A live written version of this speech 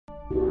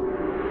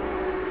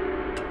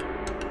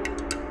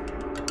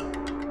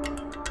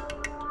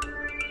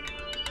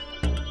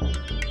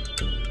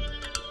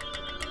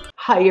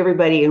Hi,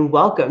 everybody, and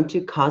welcome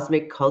to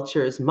Cosmic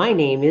Cultures. My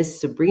name is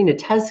Sabrina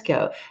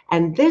Steczko,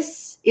 and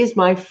this is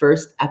my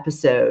first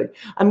episode.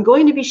 I'm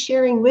going to be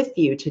sharing with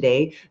you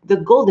today the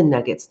golden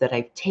nuggets that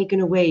I've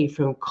taken away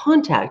from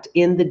Contact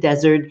in the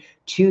Desert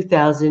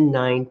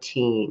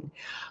 2019.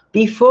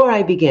 Before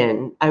I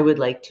begin, I would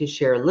like to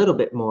share a little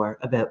bit more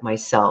about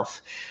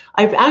myself.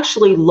 I've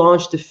actually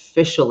launched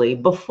officially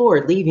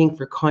before leaving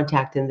for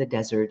Contact in the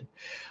Desert.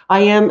 I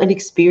am an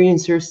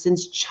experiencer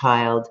since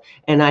child,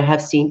 and I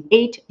have seen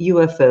 8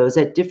 UFOs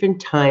at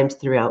different times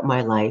throughout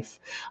my life.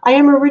 I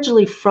am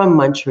originally from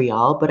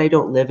Montreal, but I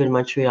don't live in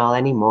Montreal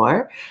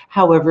anymore.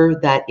 However,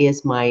 that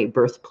is my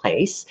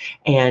birthplace,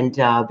 and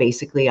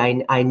basically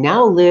I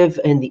now live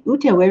in the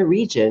Outaouais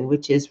region,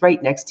 which is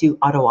right next to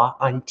Ottawa,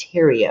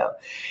 Ontario.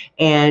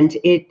 And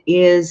it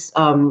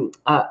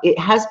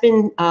has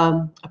been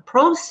a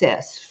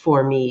process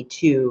for me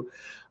to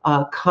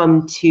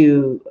come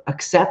to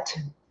accept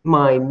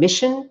my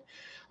mission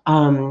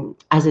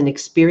as an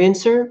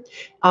experiencer.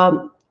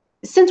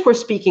 Since we're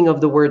speaking of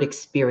the word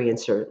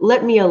experiencer,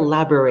 let me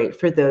elaborate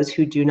for those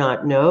who do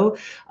not know.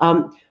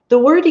 The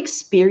word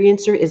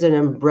experiencer is an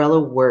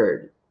umbrella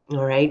word,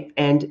 all right?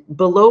 And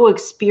below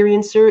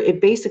experiencer, it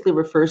basically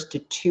refers to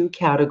 2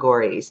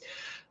 categories: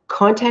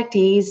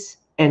 contactees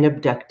and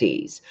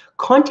abductees.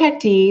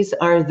 Contactees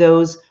are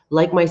those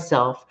like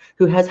myself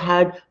who has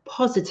had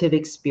positive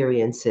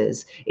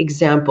experiences.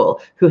 Example,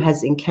 who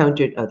has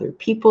encountered other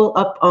people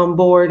up on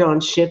board on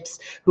ships,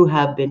 who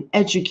have been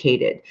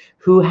educated,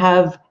 who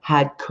have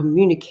had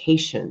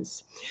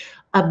communications.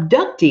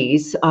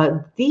 Abductees,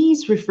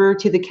 these refer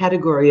to the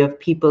category of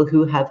people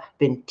who have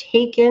been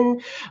taken,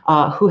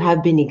 who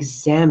have been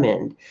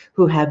examined,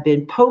 who have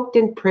been poked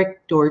and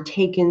pricked or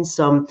taken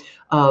some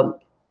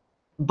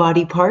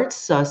body parts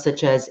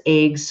such as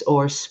eggs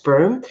or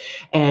sperm,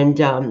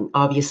 and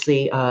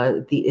obviously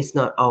it's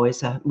not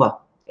always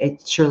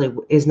it surely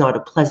is not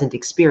a pleasant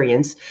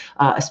experience,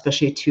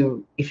 especially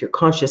if you're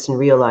conscious and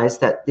realize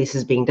that this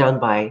is being done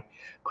by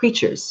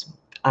creatures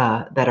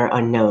that are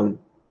unknown.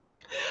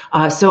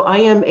 So I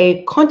am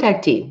a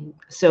contactee.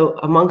 So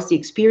amongst the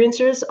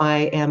experiencers,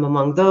 I am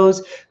among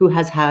those who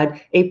has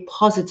had a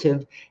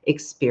positive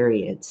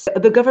experience.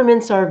 The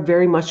governments are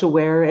very much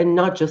aware, and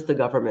not just the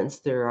governments.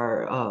 There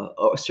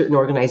are certain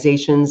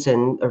organizations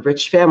and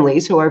rich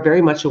families who are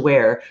very much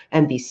aware,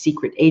 and these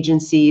secret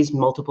agencies,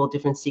 multiple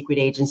different secret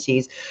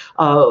agencies.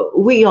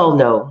 We all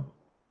know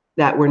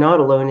that we're not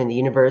alone in the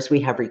universe.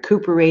 We have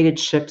recuperated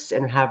ships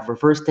and have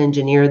reversed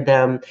engineered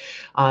them.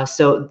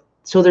 So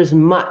there's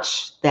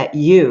much that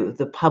you,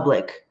 the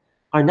public,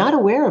 are not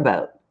aware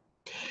about.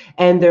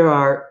 And there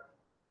are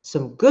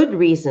some good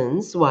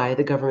reasons why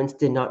the governments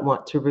did not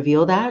want to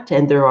reveal that.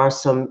 And there are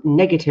some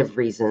negative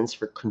reasons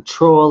for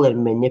control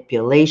and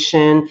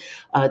manipulation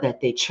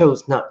that they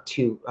chose not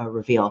to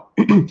reveal.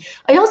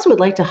 I also would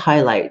like to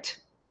highlight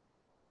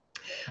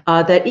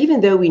that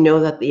even though we know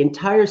that the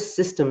entire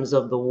systems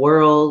of the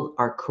world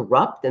are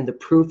corrupt, and the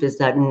proof is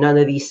that none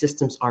of these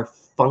systems are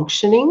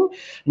functioning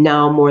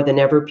now more than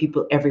ever,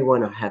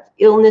 everyone have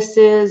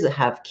illnesses,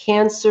 have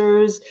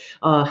cancers,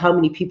 how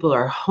many people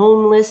are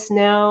homeless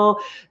now,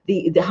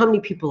 how many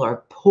people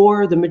are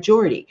poor, the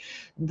majority.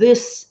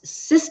 These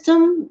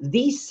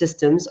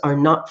systems are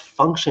not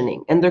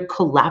functioning, and they're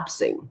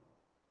collapsing.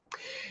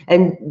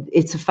 And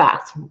it's a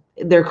fact,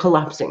 they're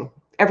collapsing.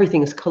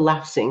 Everything is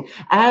collapsing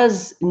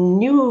as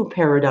new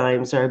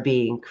paradigms are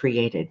being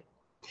created.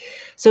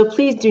 So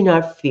please do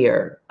not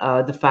fear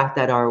the fact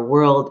that our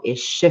world is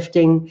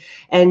shifting,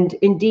 and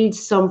indeed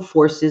some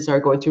forces are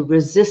going to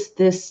resist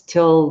this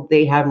till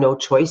they have no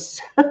choice,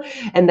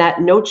 and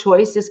that no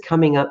choice is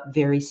coming up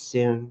very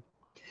soon.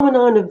 The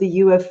phenomenon of the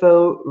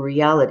UFO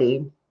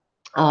reality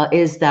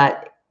is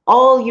that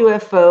all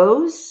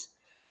UFOs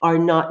are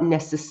not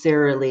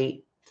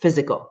necessarily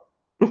physical.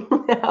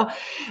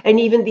 And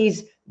even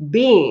these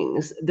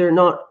beings, they're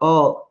not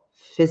all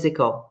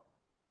physical.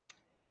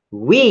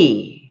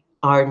 We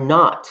are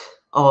not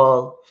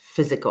all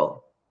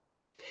physical.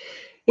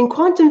 In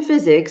quantum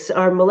physics,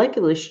 our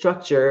molecular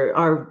structure,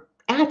 our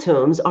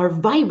atoms are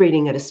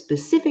vibrating at a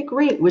specific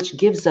rate, which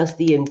gives us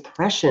the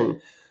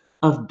impression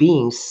of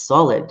being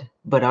solid.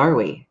 But are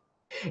we?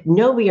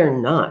 No, we are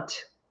not.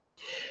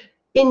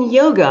 In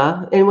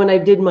yoga, and when I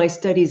did my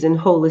studies in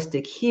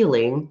holistic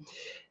healing,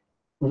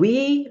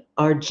 we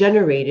are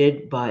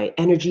generated by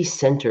energy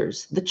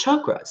centers, the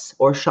chakras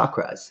or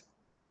chakras.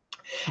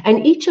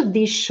 And each of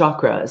these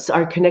chakras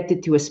are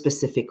connected to a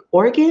specific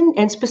organ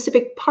and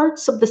specific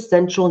parts of the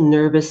central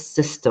nervous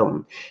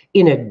system.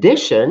 In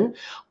addition,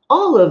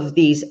 all of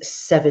these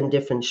 7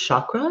 different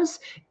chakras,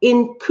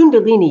 in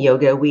Kundalini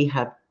Yoga, we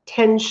have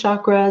 10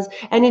 chakras,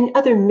 and in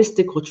other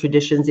mystical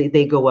traditions,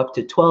 they go up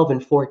to 12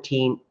 and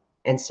 14,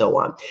 and so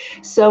on.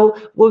 So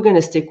we're going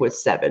to stick with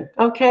 7,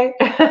 okay?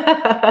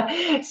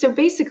 So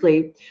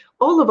basically,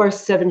 all of our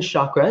 7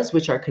 chakras,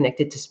 which are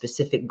connected to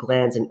specific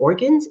glands and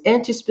organs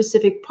and to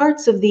specific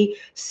parts of the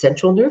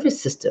central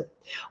nervous system,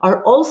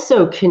 are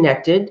also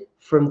connected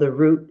from the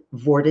root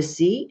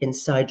vortice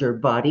inside your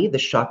body, the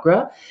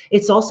chakra.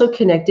 It's also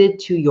connected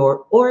to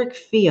your auric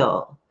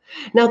field.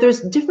 Now,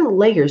 there's different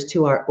layers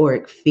to our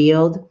auric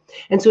field,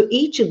 and so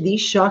each of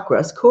these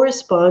chakras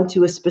correspond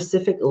to a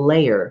specific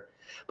layer.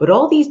 But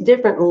all these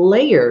different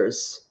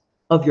layers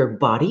of your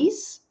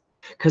bodies,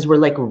 because we're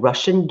like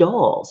Russian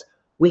dolls,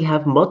 we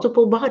have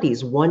multiple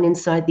bodies, one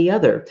inside the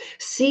other.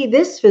 See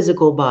this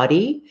physical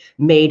body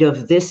made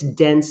of this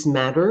dense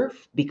matter,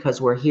 because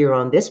we're here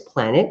on this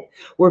planet,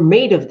 we're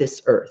made of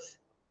this earth.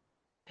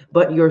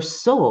 But your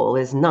soul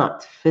is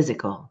not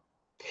physical.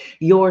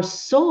 Your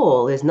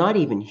soul is not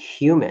even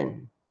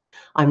human.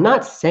 I'm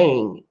not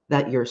saying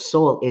that your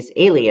soul is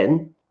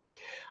alien.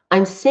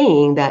 I'm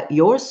saying that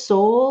your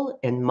soul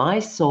and my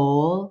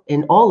soul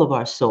and all of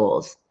our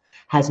souls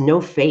has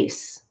no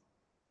face.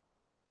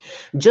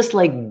 Just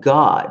like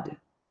God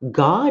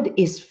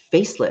is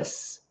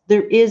faceless.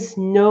 There is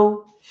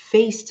no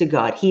face to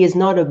God. He is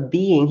not a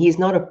being. He is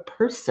not a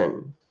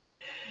person.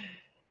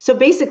 So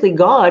basically,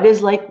 God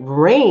is like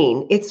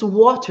rain. It's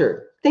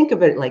water. Think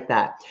of it like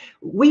that.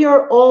 We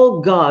are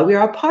all God. We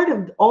are a part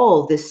of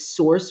all this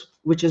source,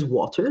 which is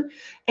water.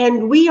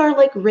 And we are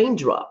like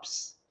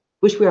raindrops,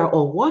 which we are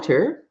all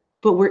water,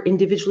 but we're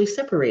individually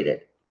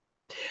separated.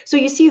 So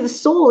you see, the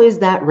soul is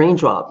that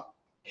raindrop,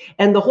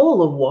 and the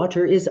whole of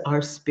water is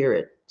our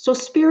spirit. So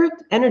spirit,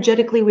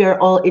 energetically, we are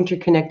all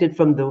interconnected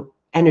from the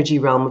energy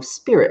realm of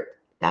spirit.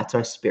 That's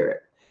our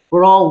spirit.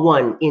 We're all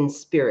one in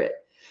spirit.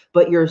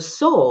 But your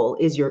soul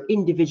is your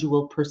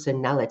individual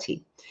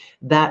personality,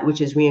 that which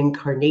is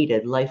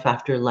reincarnated life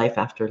after life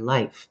after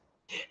life.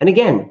 And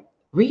again,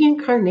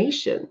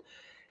 reincarnation.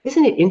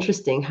 Isn't it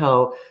interesting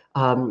how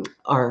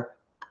our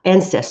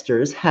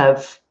ancestors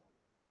have,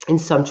 in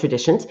some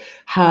traditions,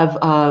 have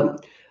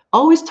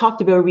always talked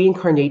about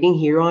reincarnating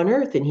here on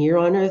Earth, and here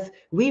on Earth,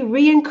 we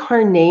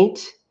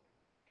reincarnate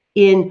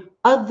in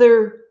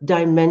other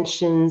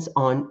dimensions,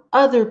 on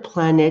other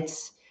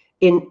planets,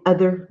 in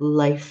other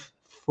life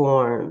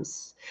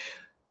forms.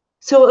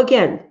 So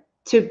again,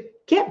 to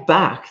get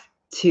back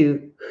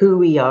to who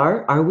we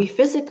are we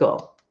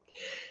physical?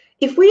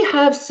 If we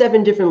have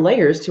 7 different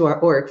layers to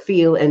our auric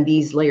field, and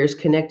these layers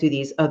connect to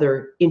these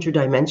other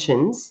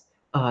interdimensions,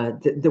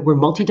 that we're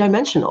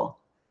multidimensional.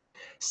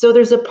 So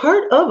there's a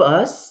part of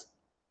us,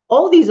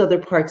 all these other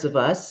parts of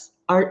us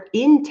are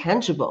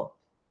intangible.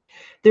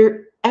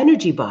 They're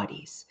energy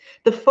bodies.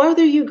 The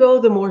farther you go,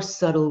 the more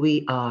subtle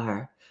we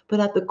are. But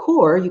at the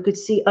core, you could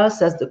see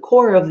us as the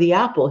core of the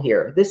apple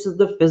here. This is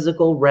the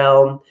physical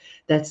realm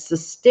that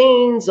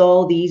sustains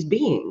all these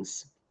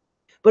beings.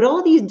 But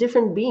all these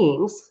different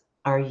beings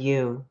are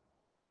you.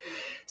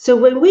 So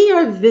when we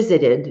are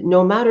visited,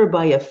 no matter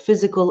by a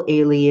physical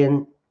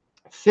alien,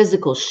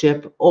 physical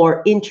ship,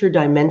 or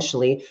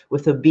interdimensionally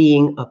with a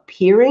being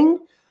appearing,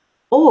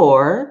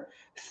 or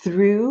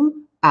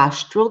through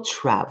astral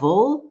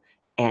travel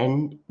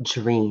and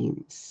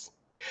dreams.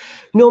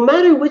 No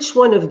matter which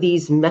one of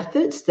these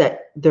methods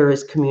that there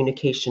is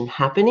communication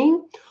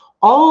happening,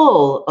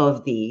 all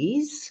of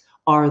these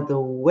are the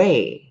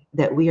way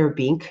that we are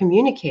being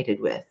communicated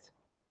with.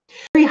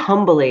 Very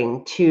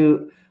humbling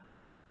to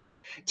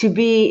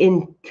be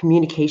in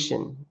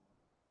communication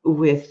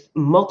with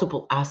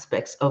multiple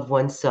aspects of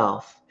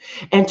oneself,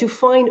 and to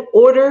find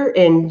order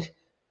and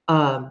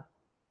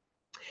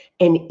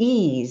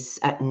ease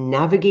at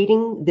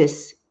navigating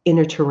this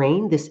inner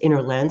terrain, this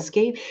inner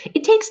landscape.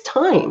 It takes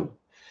time,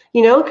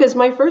 because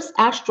my first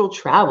astral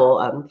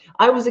travel,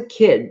 I was a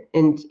kid,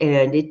 and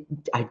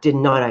I did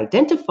not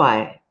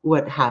identify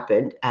what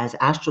happened as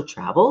astral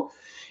travel.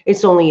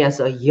 It's only as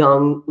a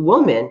young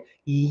woman,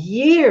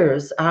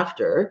 years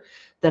after,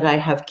 that I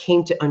have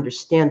came to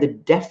understand the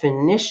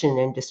definition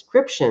and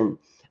description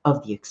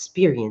of the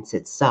experience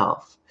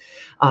itself.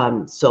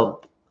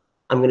 So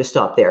I'm going to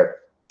stop there.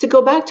 To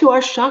go back to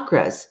our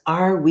chakras,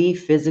 are we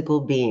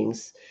physical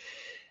beings?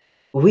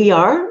 We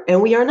are,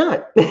 and we are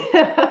not.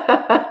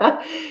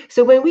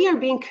 So when we are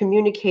being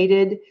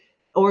communicated,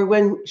 or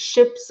when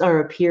ships are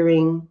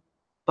appearing,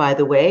 by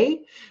the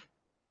way,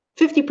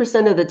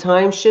 50% of the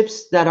time,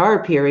 ships that are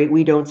appearing,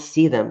 we don't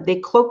see them. They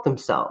cloak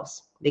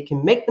themselves. They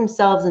can make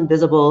themselves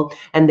invisible,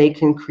 and they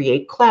can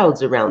create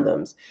clouds around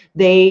them.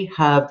 They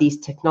have these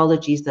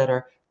technologies that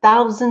are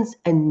thousands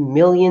and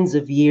millions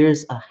of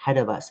years ahead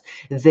of us.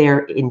 Their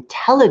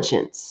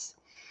intelligence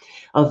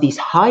of these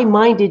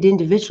high-minded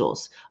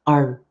individuals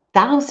are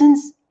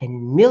thousands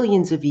and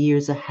millions of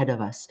years ahead of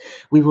us.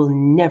 We will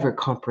never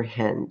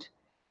comprehend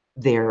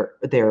their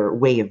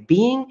way of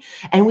being,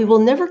 and we will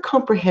never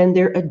comprehend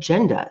their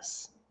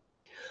agendas.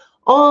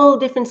 All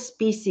different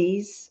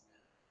species,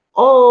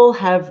 all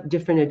have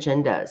different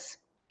agendas.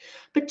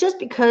 But just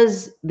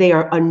because they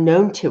are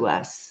unknown to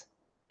us,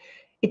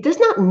 it does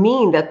not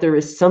mean that there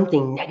is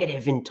something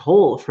negative in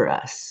tow for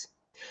us.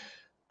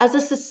 As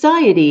a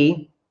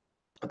society,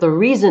 the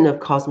reason of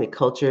cosmic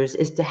cultures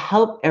is to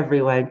help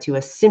everyone to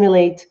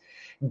assimilate,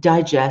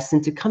 digest,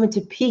 and to come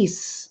into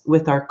peace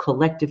with our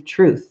collective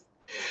truth.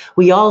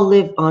 We all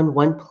live on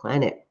one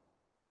planet.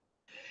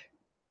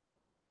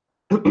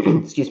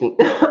 Excuse me.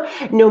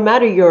 No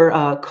matter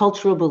your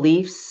cultural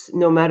beliefs,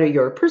 no matter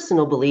your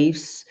personal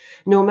beliefs,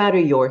 no matter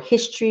your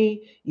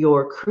history,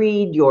 your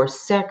creed, your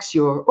sex,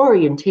 your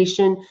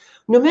orientation,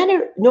 no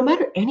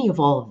matter any of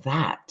all of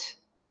that,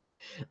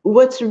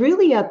 what's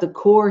really at the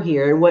core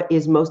here and what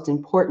is most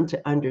important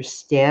to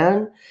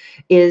understand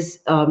is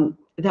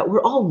that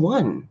we're all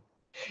one.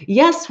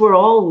 Yes, we're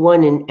all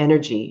one in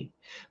energy,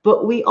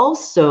 but we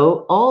also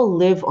all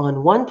live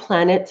on one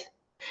planet,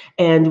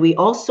 and we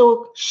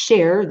also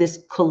share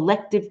this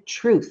collective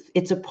truth.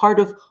 It's a part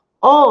of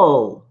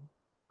all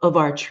of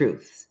our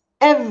truths,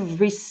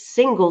 every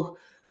single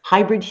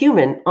hybrid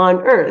human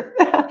on Earth.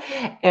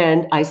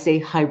 And I say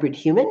hybrid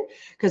human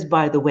because,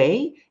 by the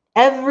way,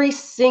 every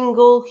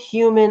single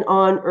human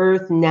on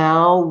Earth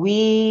now,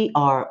 we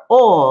are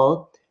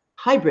all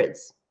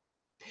hybrids.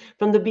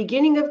 From the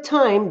beginning of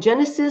time,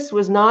 Genesis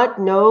was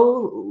not,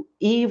 no,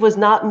 Eve was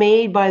not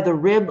made by the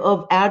rib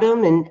of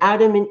Adam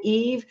and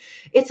Eve.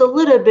 It's a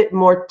little bit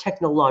more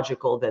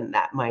technological than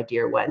that, my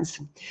dear ones.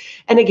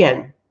 And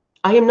again,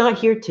 I am not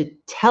here to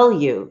tell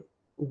you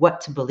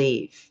what to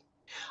believe.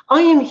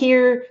 I am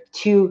here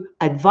to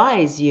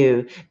advise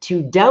you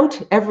to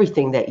doubt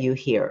everything that you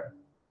hear.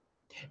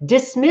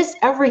 Dismiss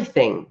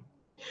everything.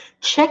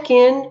 Check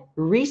in,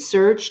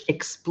 research,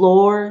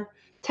 explore,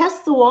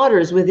 test the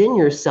waters within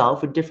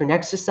yourself with different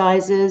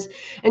exercises,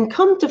 and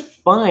come to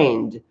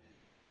find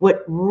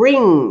what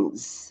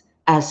rings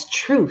as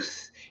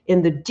truth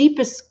in the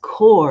deepest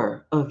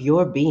core of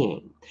your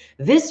being.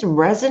 This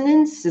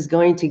resonance is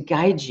going to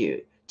guide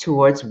you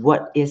towards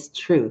what is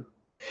true.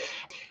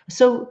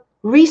 So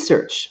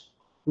research.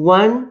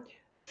 One,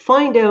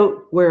 find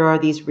out where are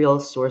these real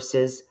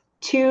sources.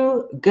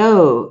 Two,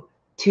 go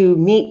to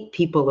meet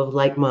people of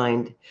like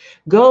mind.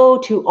 Go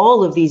to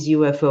all of these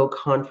UFO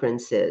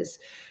conferences.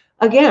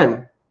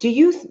 Again, do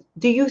you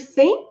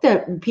think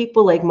that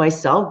people like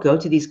myself go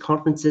to these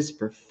conferences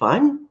for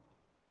fun?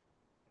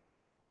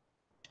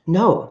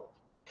 No.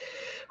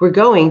 We're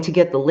going to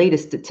get the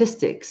latest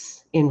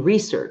statistics in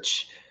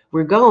research.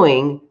 We're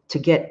going to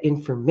get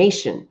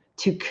information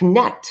to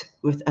connect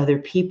with other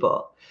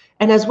people,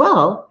 and as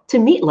well to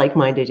meet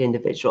like-minded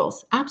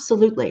individuals.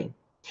 Absolutely.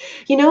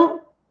 You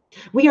know,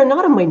 we are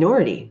not a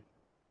minority.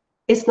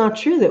 It's not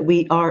true that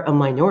we are a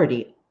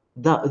minority,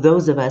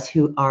 those of us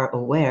who are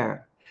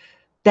aware.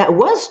 That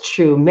was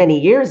true many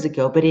years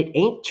ago, but it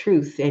ain't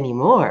truth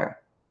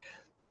anymore.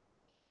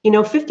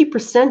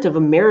 50% of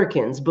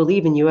Americans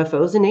believe in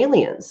UFOs and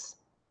aliens.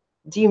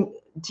 Do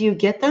you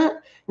get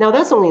that? Now,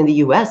 that's only in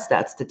the US,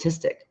 that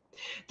statistic.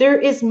 There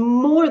is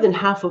more than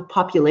half of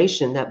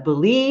population that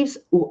believes,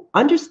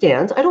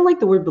 understands. I don't like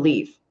the word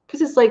believe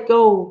because it's like,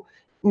 oh,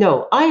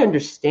 no, I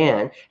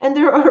understand. And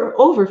there are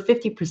over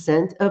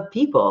 50% of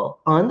people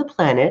on the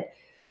planet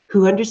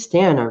who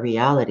understand our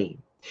reality.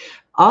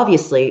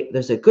 Obviously,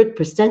 there's a good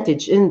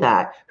percentage in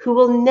that who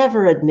will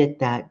never admit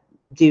that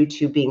due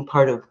to being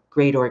part of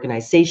great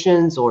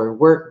organizations or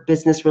work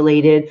business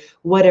related,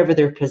 whatever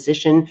their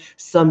position.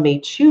 Some may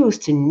choose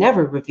to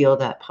never reveal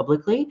that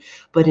publicly,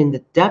 but in the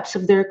depths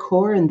of their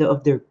core and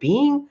of their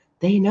being,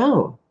 they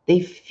know,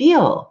 they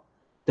feel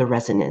the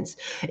resonance.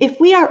 If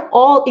we are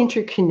all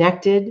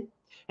interconnected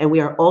and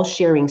we are all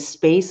sharing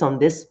space on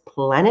this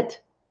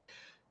planet,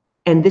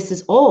 and this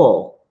is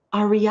all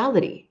our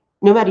reality,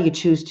 no matter you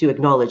choose to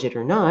acknowledge it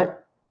or not,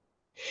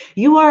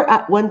 you are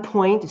at one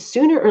point,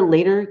 sooner or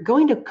later,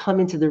 going to come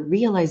into the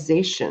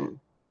realization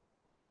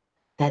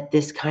that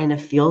this kind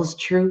of feels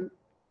true,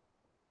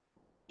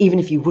 even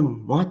if you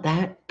wouldn't want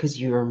that because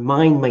your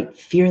mind might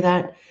fear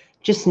that.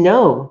 Just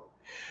know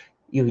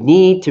you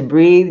need to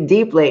breathe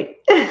deeply.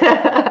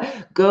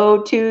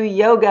 Go to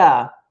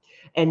yoga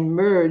and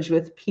merge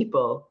with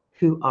people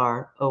who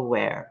are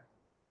aware.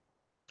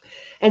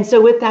 And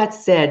so with that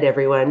said,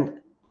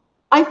 everyone,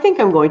 I think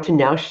I'm going to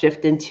now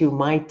shift into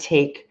my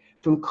take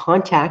from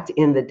Contact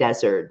in the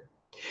Desert.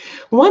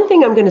 One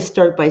thing I'm going to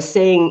start by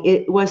saying,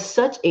 it was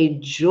such a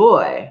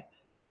joy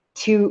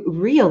to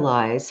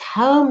realize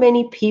how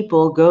many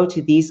people go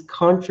to these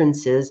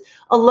conferences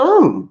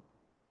alone.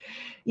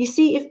 You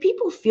see, if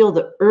people feel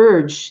the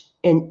urge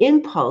and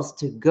impulse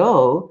to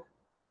go,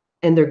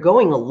 and they're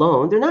going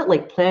alone, they're not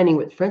like planning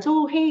with friends,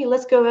 oh, hey,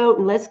 let's go out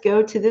and let's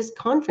go to this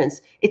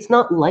conference. It's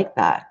not like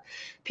that.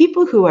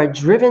 People who are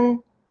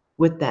driven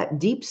with that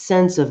deep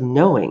sense of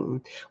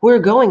knowing, we're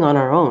going on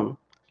our own.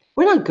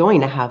 We're not going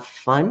to have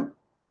fun.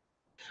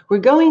 We're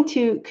going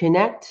to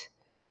connect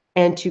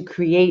and to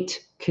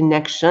create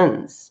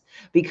connections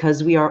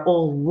because we are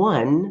all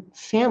one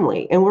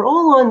family and we're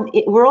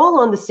all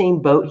on the same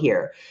boat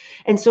here.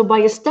 And so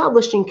by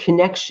establishing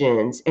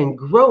connections and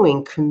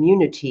growing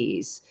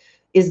communities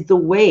is the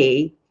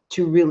way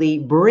to really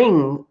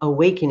bring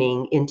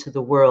awakening into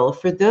the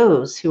world for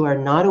those who are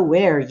not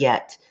aware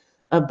yet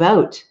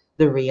about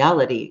the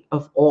reality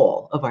of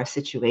all of our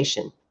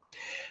situation.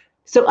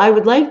 So I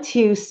would like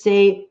to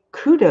say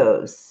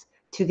kudos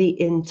to the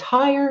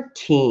entire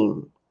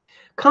team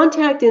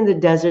Contact in the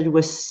Desert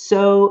was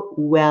so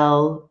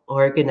well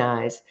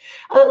organized.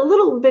 A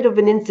little bit of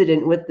an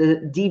incident with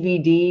the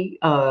DVD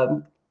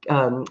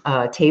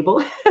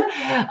table.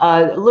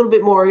 A little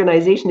bit more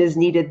organization is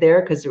needed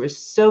there because there were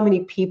so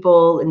many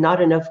people and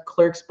not enough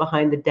clerks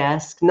behind the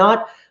desk,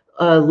 not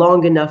a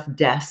long enough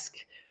desk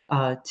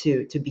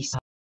to be.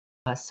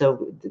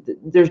 So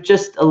there's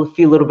just a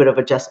few little bit of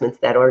adjustments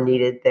that are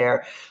needed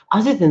there.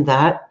 Other than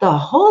that, the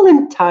whole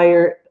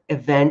entire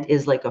event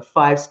is like a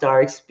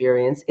 5-star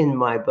experience in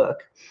my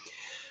book.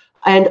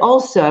 And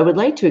also, I would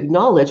like to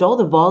acknowledge all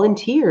the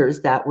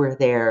volunteers that were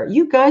there.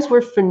 You guys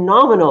were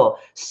phenomenal,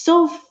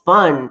 so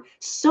fun,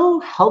 so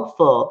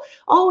helpful,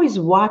 always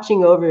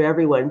watching over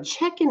everyone,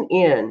 checking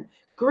in.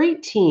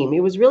 Great team.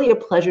 It was really a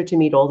pleasure to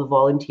meet all the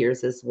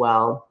volunteers as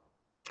well.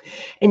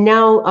 And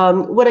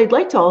now, what I'd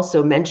like to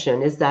also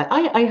mention is that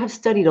I have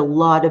studied a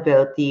lot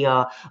about the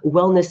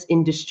wellness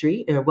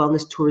industry,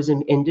 wellness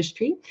tourism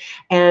industry.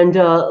 And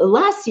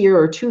last year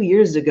or 2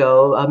 years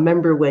ago, I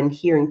remember when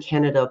here in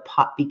Canada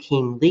pot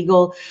became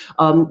legal,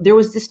 there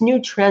was this new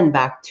trend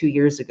back 2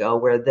 years ago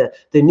where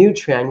the new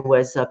trend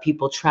was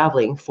people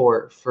traveling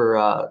for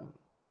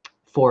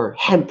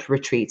hemp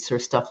retreats or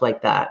stuff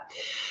like that.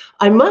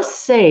 I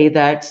must say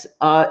that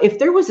if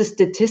there was a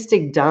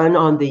statistic done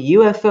on the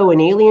UFO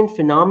and alien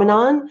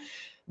phenomenon,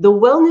 the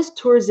wellness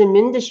tourism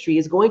industry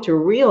is going to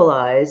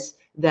realize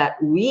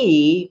that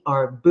we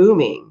are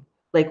booming,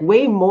 like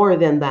way more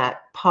than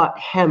that pot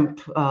hemp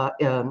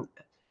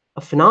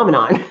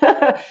phenomenon.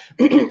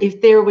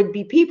 If there would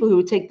be people who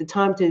would take the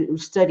time to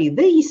study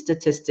these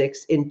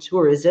statistics in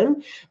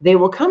tourism, they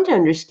will come to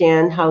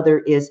understand how there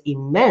is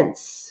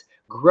immense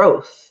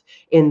growth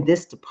in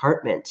this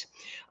department.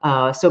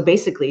 So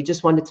basically,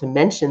 just wanted to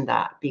mention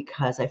that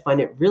because I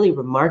find it really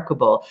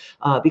remarkable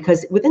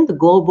because within the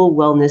global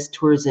wellness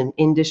tourism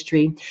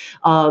industry,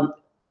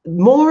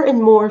 more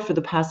and more for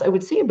the past, I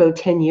would say about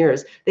 10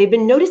 years, they've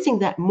been noticing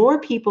that more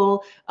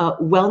people,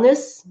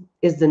 wellness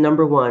is the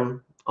number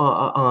one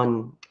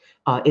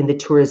in the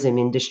tourism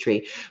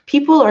industry.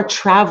 People are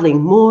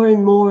traveling more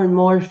and more and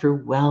more for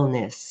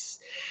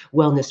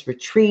wellness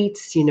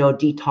retreats,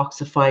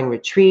 detoxifying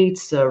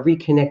retreats,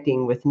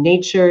 reconnecting with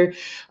nature.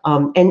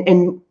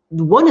 And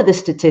one of the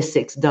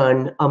statistics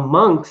done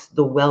amongst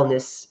the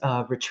wellness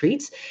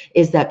retreats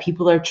is that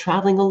people are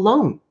traveling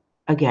alone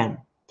again.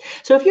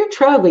 So if you're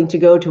traveling to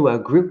go to a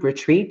group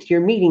retreat,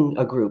 you're meeting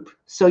a group.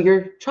 So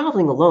you're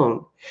traveling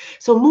alone.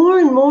 So more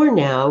and more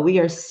now, we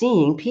are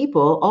seeing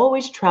people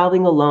always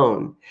traveling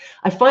alone.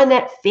 I find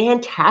that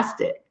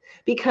fantastic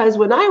because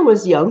when I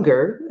was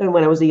younger and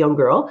when I was a young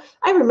girl,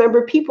 I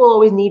remember people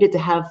always needed to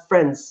have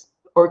friends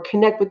or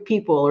connect with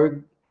people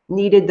or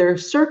needed their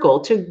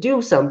circle to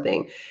do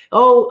something.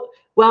 Oh,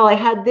 well, I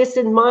had this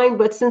in mind,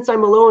 but since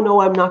I'm alone,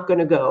 oh, I'm not going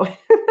to go.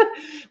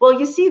 Well,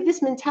 you see,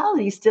 this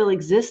mentality still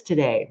exists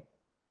today.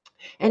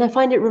 And I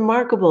find it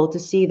remarkable to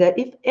see that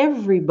if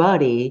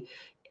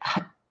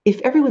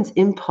everyone's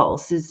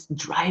impulse is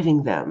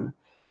driving them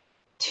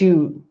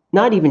to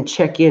not even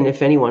check in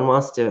if anyone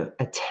wants to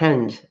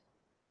attend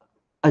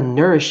a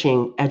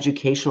nourishing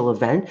educational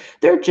event,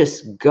 they're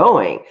just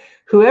going.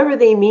 Whoever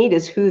they meet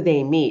is who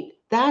they meet.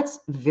 That's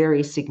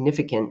very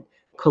significant,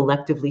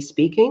 collectively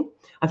speaking.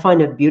 I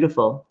find it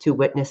beautiful to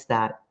witness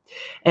that.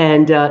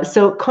 And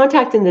so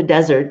Contact in the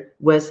Desert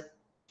was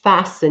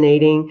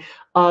fascinating.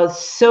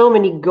 So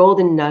many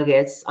golden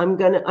nuggets. I'm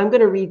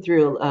gonna read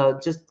through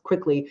just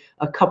quickly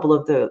a couple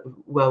of the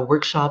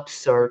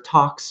workshops or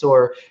talks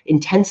or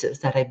intensives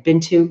that I've been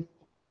to.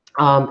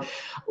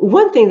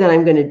 One thing that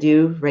I'm going to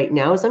do right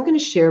now is I'm going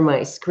to share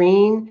my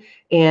screen,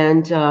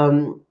 and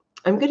I'm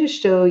going to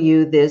show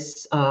you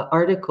this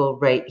article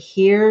right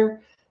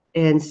here.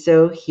 And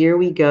so here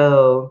we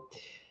go.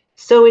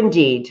 So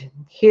indeed,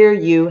 here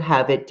you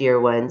have it,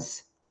 dear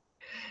ones.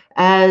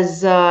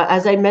 As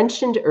I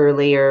mentioned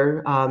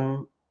earlier,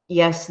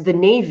 yes, the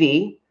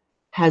Navy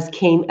has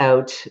came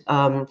out.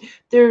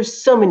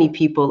 There's so many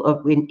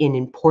people in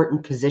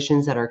important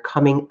positions that are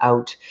coming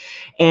out.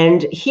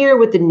 And here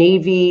with the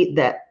Navy,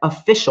 that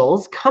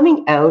officials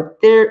coming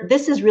out,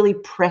 this is really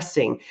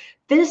pressing.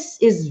 This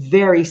is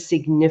very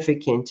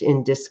significant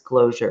in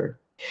disclosure.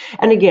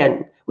 And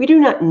again, we do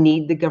not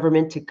need the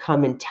government to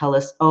come and tell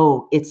us,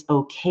 oh, it's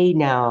okay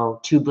now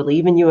to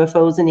believe in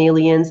UFOs and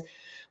aliens.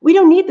 We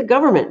don't need the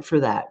government for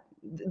that.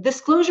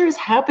 Disclosure is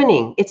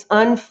happening. It's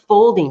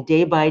unfolding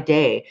day by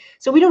day.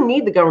 So we don't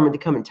need the government to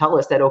come and tell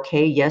us that,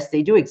 okay, yes,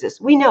 they do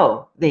exist. We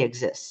know they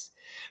exist.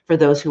 For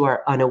those who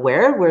are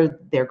unaware,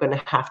 they're going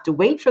to have to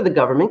wait for the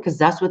government because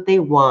that's what they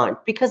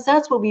want, because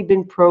that's what we've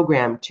been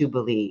programmed to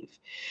believe.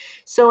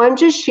 So I'm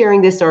just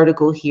sharing this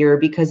article here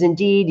because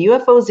indeed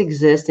UFOs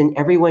exist and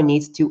everyone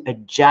needs to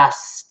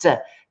adjust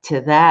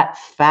to that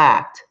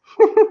fact.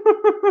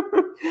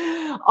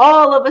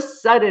 All of a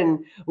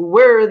sudden,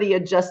 we're the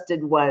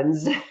adjusted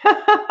ones.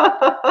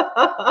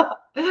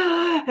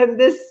 And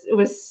this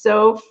was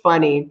so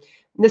funny.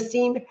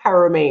 Nassim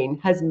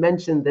Haramein has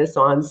mentioned this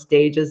on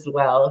stage as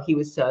well. He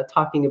was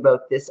talking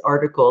about this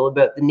article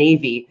about the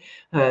Navy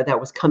that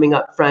was coming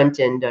up front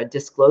and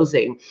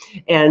disclosing,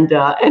 and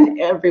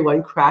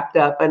everyone cracked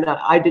up, and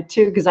I did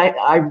too, because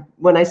I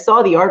when I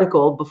saw the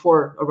article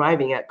before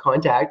arriving at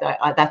Contact,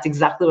 that's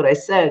exactly what I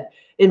said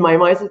in my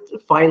mind.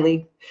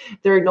 Finally,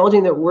 they're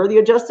acknowledging that we're the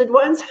adjusted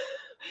ones.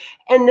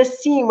 And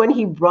Nassim, when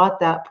he brought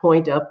that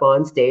point up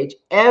on stage,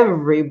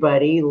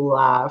 everybody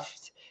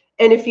laughed.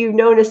 And if you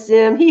know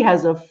Nassim, he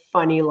has a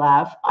funny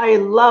laugh. I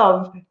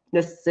love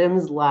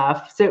Nassim's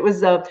laugh. So it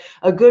was a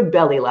good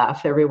belly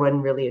laugh.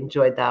 Everyone really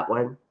enjoyed that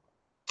one.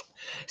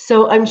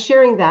 So I'm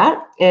sharing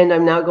that, and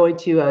I'm now going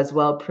to as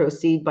well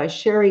proceed by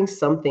sharing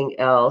something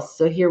else.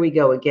 So here we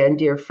go again,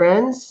 dear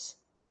friends.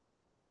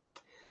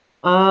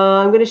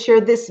 I'm going to share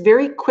this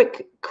very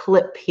quick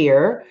clip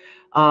here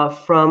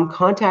from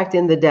Contact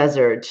in the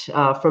Desert,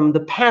 from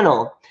the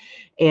panel.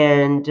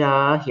 And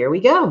here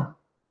we go.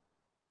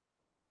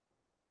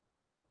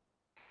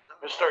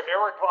 Mr.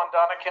 Erich Von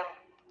Däniken,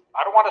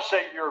 I don't want to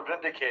say you're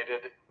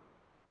vindicated,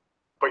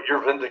 but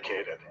you're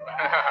vindicated.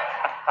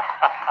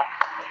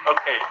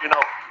 Okay,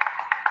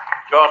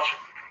 George,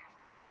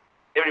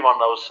 everyone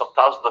knows some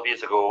thousands of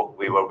years ago,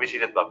 we were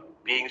visited by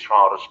beings from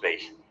outer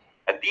space.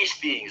 And these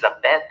beings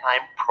at that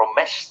time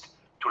promised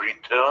to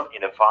return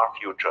in a far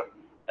future.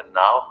 And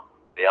now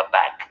they are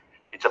back.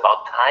 It's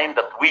about time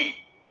that we,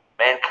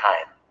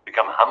 mankind,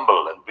 become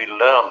humble and we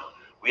learn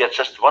we are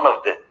just one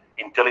of the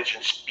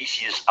intelligent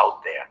species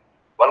out there.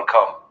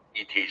 Welcome,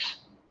 ETs.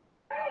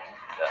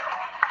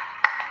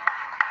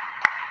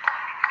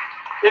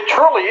 It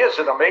truly is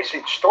an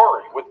amazing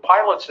story, with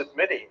pilots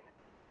admitting,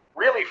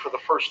 really for the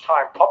first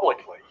time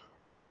publicly,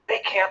 they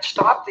can't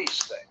stop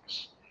these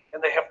things.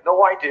 And they have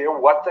no idea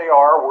what they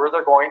are, where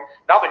they're going.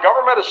 Now, the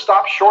government has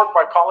stopped short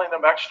by calling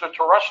them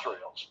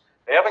extraterrestrials.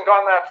 They haven't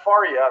gone that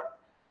far yet,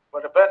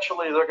 but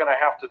eventually they're going to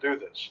have to do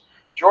this.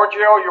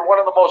 Giorgio, you're one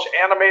of the most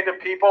animated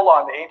people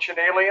on Ancient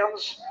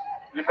Aliens.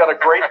 You've got a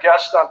great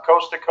guest on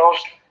Coast to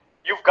Coast.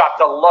 You've got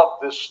to love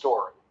this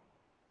story.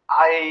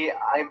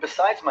 I'm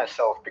besides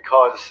myself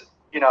because,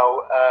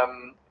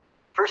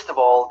 first of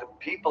all, the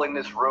people in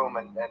this room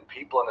and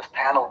people on this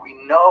panel, we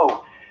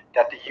know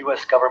that the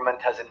US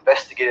government has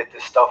investigated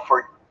this stuff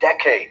for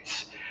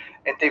decades.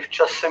 And they've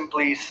just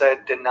simply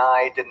said,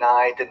 deny,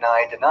 deny,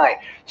 deny, deny.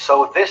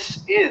 So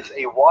this is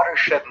a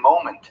watershed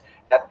moment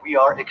that we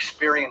are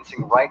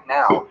experiencing right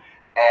now.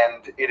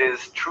 And it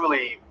is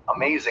truly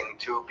amazing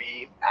to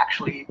be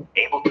actually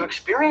able to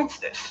experience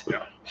this.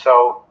 Yeah.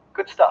 So,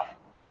 good stuff.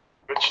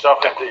 Good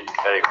stuff indeed.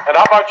 And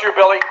how about you,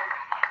 Billy?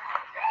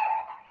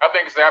 I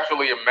think it's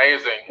absolutely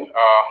amazing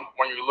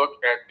when you look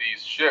at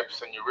these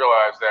ships and you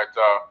realize that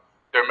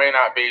there may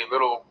not be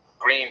little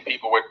green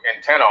people with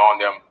antenna on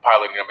them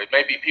piloting them. It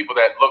may be people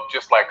that look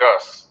just like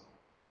us.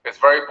 It's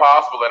very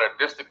possible that a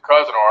distant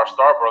cousin or our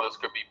star brothers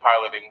could be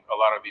piloting a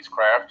lot of these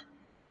craft.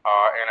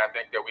 And I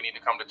think that we need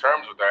to come to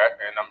terms with that.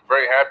 And I'm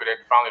very happy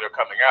that finally they're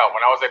coming out.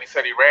 When I was at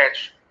Isetti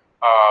Ranch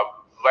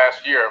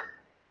last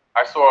year,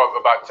 I saw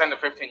about 10 to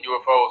 15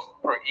 UFOs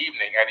per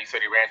evening at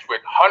Isetti Ranch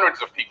with hundreds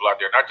of people out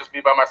there, not just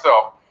me by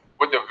myself,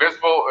 with the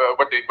visible,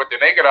 with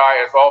the naked eye,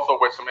 as also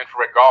with some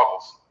infrared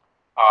goggles.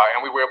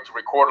 And we were able to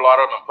record a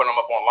lot of them and put them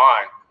up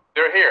online.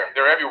 They're here,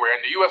 they're everywhere.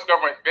 And the US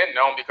government's been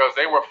known because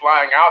they were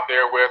flying out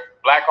there with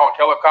Black Hawk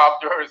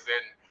helicopters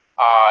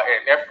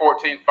and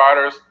F-14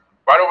 fighters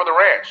right over the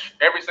ranch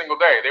every single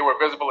day. They were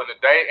visible in the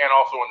day and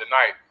also in the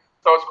night.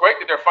 So it's great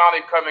that they're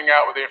finally coming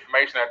out with the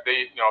information that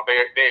they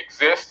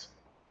exist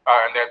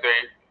and that the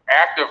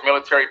active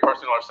military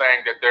personnel are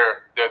saying that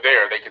they're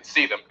there. They can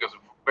see them, because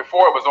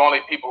before it was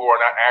only people who are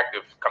not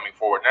active coming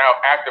forward.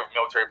 Now active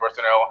military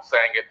personnel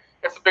saying it.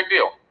 It's a big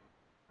deal.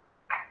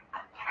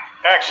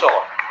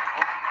 Excellent.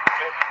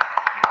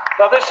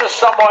 Now, this is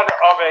somewhat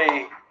of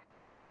a...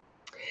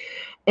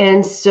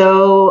 And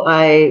so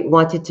I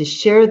wanted to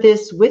share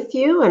this with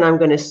you, and I'm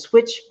going to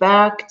switch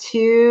back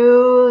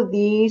to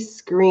the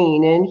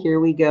screen, and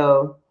here we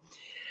go.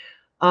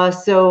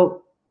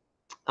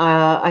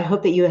 I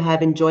hope that you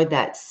have enjoyed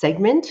that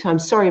segment. I'm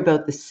sorry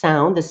about the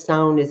sound. The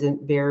sound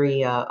isn't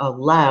very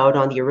loud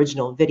on the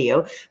original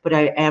video, but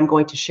I am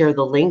going to share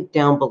the link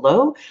down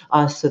below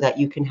so that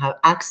you can have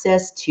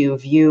access to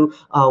view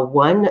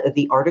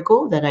the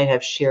article that I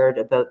have shared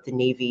about the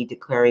Navy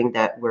declaring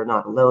that we're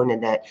not alone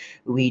and that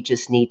we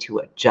just need to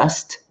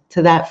adjust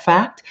to that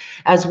fact,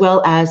 as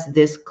well as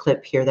this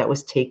clip here that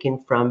was taken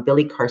from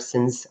Billy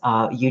Carson's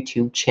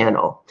YouTube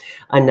channel,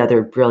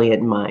 Another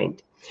Brilliant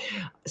Mind.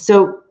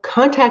 So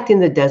Contact in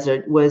the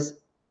Desert was,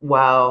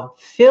 wow,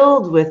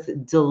 filled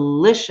with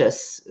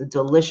delicious,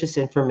 delicious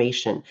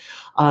information.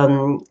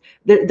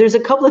 There's a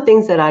couple of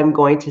things that I'm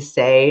going to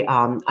say.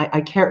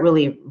 I can't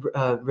really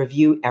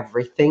review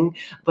everything,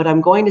 but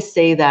I'm going to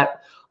say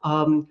that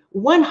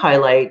one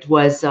highlight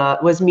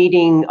was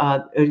meeting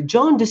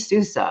John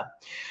Desouza.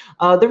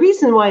 The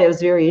reason why I was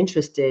very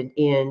interested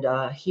in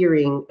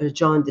hearing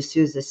John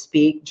Desouza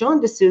speak, John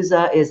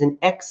Desouza is an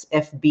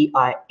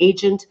ex-FBI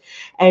agent,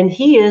 and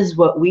he is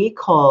what we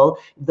call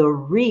the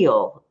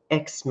real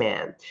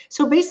X-Man.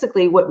 So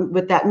basically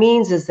what that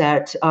means is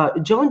that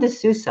John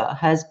Desouza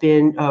has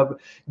been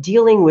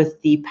dealing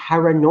with the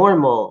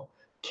paranormal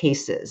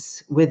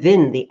cases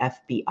within the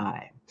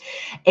FBI.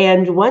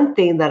 And one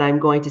thing that I'm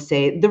going to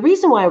say, the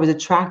reason why I was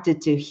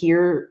attracted to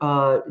hear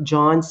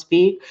John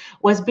speak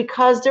was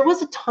because there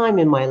was a time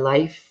in my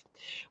life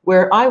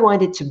where I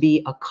wanted to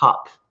be a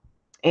cop.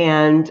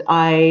 And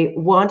I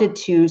wanted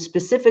to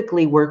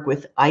specifically work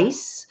with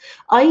ICE.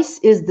 ICE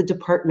is the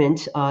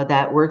department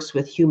that works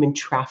with human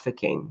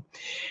trafficking.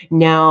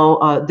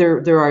 Now,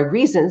 there are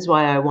reasons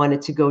why I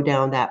wanted to go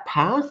down that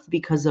path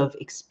because of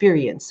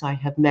experience. I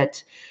have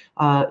met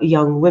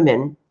young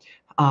women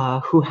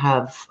who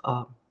have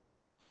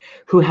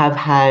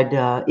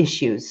had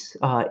issues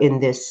in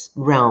this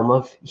realm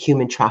of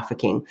human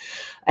trafficking.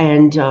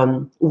 And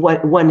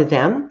one of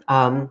them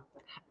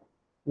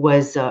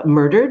was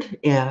murdered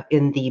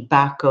in the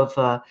back of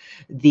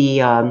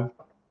the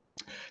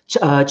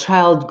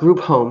child group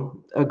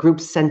home, a group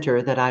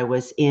center that I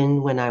was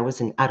in when I was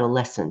an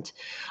adolescent.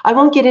 I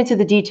won't get into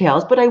the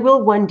details, but I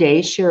will one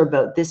day share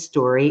about this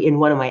story in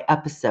one of my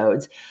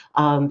episodes,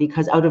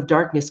 because out of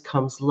darkness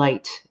comes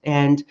light.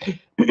 And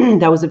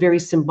that was a very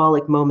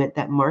symbolic moment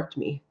that marked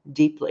me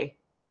deeply,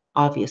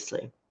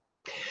 obviously.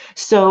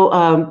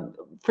 So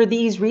for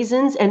these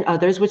reasons and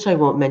others, which I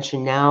won't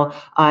mention now,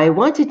 I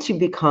wanted to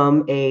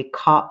become a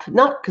cop,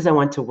 not because I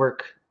want to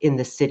work in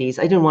the cities.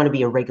 I didn't want to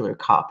be a regular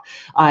cop.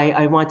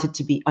 I wanted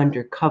to be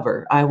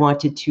undercover. I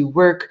wanted to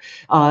work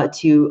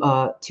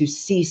to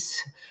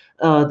cease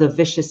the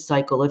vicious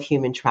cycle of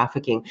human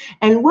trafficking.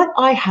 And what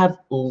I have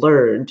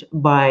learned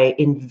by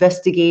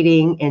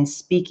investigating and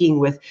speaking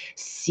with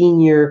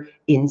senior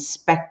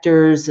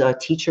inspectors,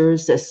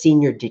 teachers,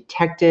 senior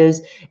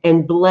detectives,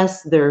 and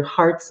bless their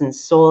hearts and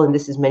soul, and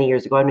this is many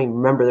years ago, I don't even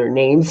remember their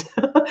names,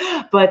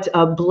 but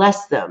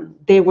bless them.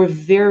 They were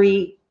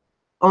very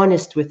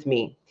honest with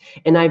me.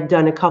 And I've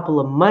done a couple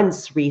of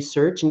months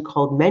research and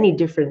called many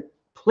different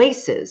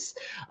places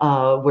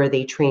where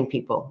they train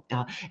people.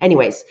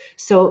 Anyways,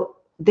 so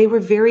they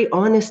were very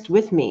honest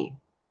with me.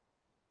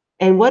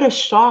 And what a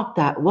shock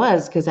that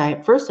was, because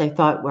at first I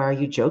thought, well, are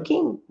you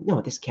joking?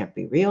 No, this can't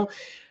be real.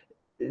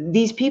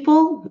 These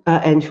people,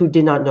 and who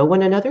did not know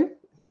one another,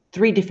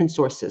 3 different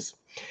sources,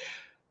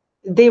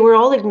 they were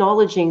all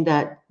acknowledging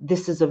that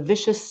this is a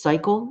vicious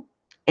cycle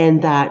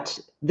and that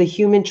the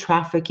human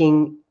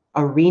trafficking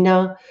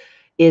arena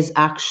is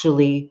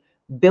actually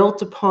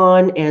built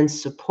upon and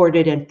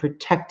supported and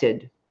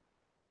protected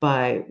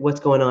by what's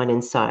going on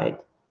inside,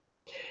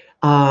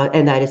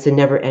 and that it's a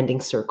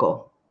never-ending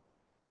circle.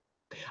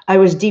 I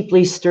was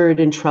deeply stirred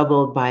and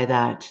troubled by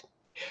that.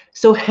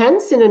 So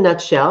hence, in a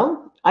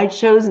nutshell, I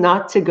chose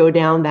not to go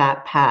down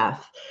that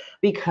path,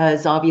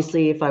 because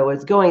obviously if I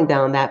was going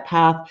down that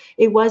path,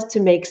 it was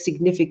to make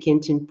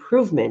significant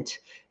improvement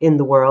in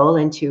the world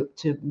and to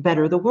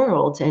better the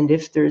world. And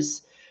if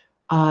there's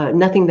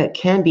nothing that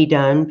can be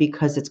done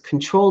because it's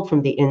controlled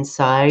from the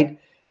inside,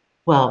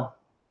 well,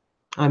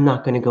 I'm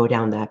not going to go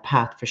down that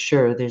path for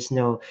sure. There's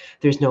no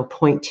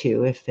point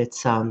to, if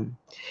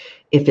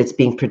it's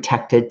being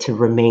protected, to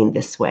remain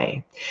this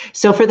way.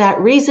 So for that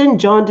reason,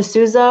 John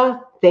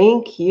Desouza,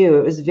 thank you.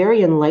 It was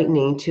very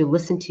enlightening to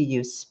listen to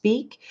you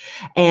speak.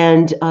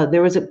 And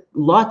there was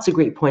lots of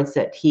great points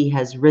that he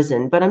has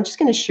risen, but I'm just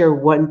going to share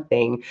one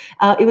thing.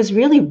 It was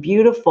really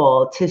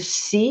beautiful to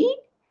see.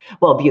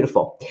 Well,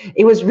 beautiful.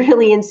 It was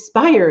really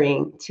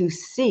inspiring to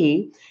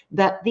see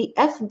that the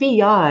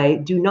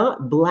FBI do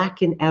not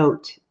blacken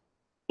out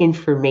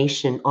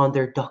information on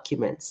their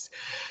documents.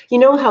 You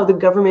know how the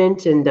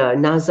government and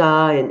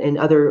NASA and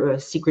other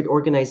secret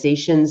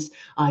organizations,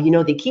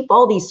 they keep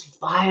all these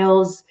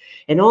files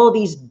and all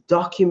these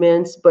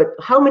documents, but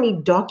how many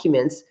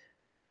documents?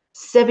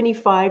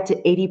 75 to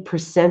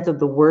 80% of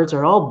the words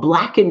are all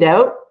blackened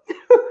out.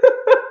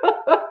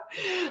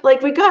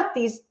 Like, we got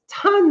these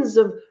tons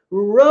of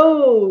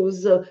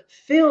rows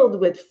filled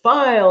with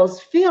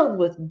files, filled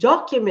with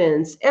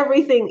documents,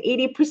 everything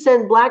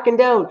 80%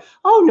 blackened out.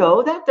 Oh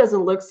no, that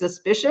doesn't look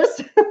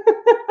suspicious.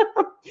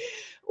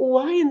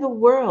 Why in the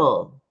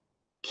world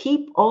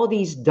keep all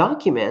these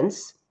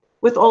documents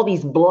with all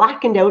these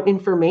blackened out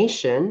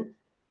information,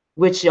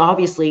 which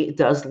obviously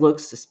does look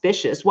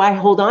suspicious? Why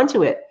hold on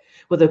to it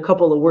with a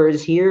couple of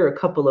words here, a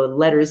couple of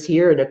letters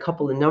here, and a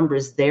couple of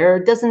numbers there?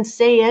 It doesn't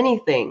say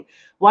anything.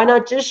 Why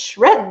not just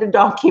shred the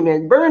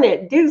document, burn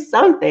it, do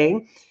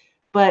something?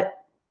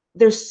 But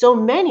there's so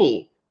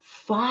many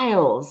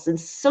files and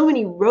so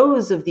many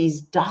rows of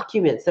these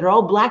documents that are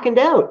all blackened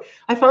out.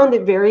 I found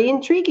it very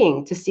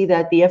intriguing to see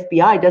that the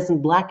FBI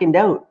doesn't blacken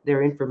out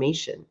their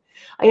information.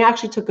 I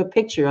actually took a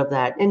picture of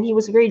that, and he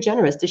was very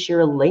generous to share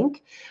a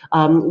link,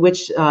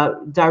 which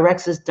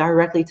directs us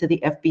directly to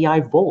the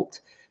FBI vault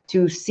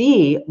to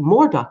see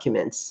more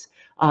documents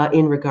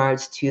in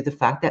regards to the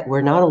fact that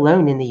we're not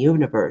alone in the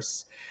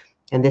universe.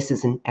 And this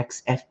is an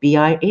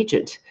ex-FBI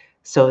agent.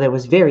 So that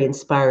was very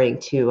inspiring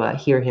to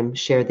hear him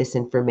share this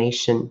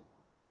information.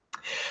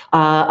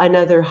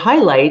 Another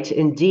highlight,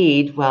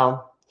 indeed,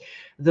 well,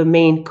 the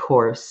main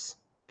course.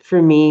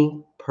 For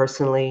me,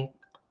 personally,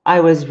 I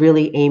was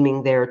really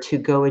aiming there to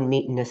go and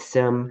meet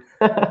Nassim.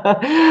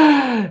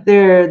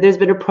 There's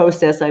been a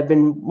process. I've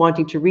been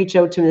wanting to reach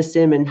out to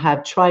Nassim and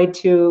have tried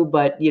to,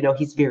 but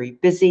he's very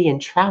busy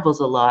and travels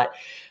a lot.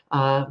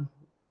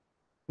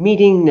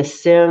 Meeting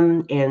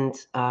Nassim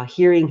and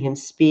hearing him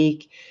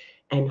speak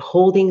and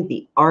holding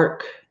the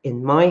Ark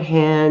in my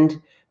hand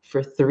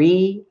for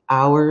 3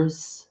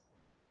 hours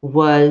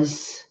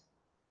was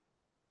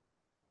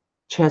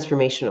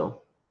transformational.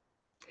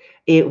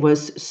 It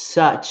was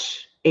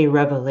such a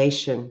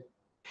revelation.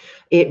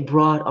 It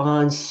brought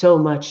on so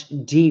much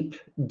deep,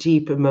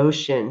 deep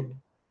emotion.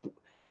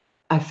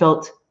 I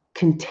felt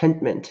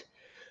contentment.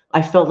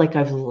 I felt like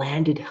I've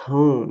landed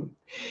home.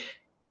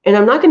 And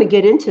I'm not going to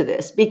get into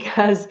this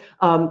because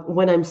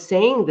when I'm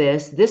saying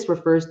this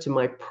refers to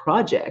my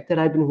project that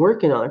I've been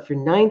working on for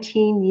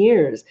 19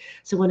 years.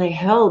 So when I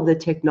held the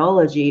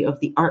technology of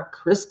the Arc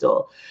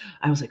crystal,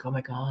 I was like, oh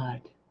my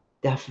God,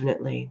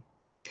 definitely.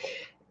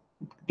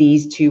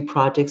 These two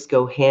projects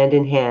go hand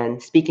in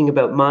hand, speaking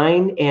about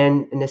mine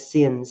and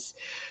Nassim's.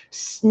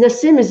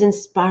 Nassim is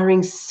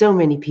inspiring so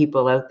many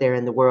people out there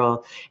in the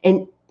world.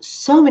 And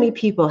so many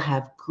people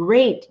have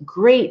great,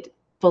 great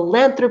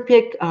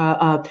philanthropic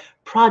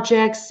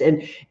projects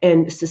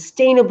and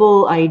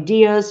sustainable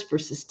ideas for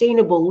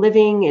sustainable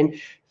living and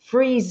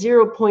free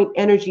zero-point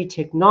energy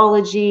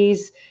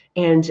technologies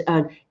and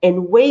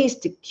ways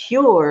to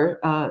cure,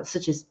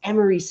 such as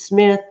Emery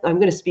Smith. I'm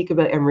going to speak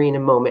about Emery in a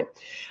moment.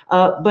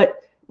 But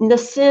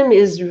Nassim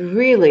is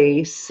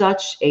really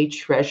such a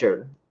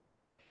treasure.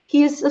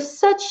 He is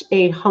such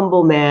a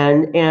humble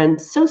man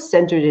and so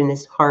centered in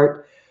his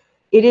heart.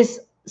 It is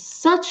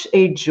such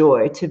a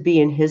joy to be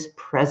in his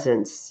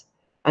presence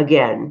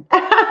again.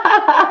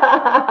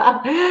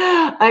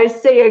 I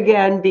say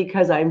again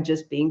because I'm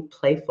just being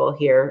playful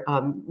here.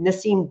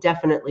 Nassim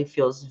definitely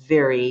feels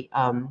very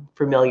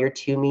familiar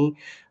to me,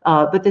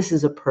 but this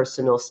is a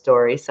personal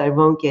story, so I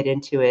won't get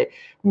into it.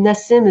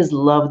 Nassim is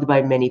loved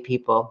by many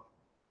people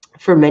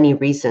for many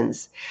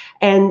reasons.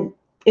 And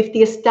if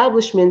the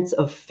establishment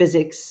of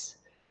physics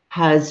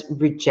has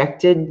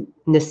rejected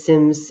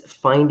Nassim's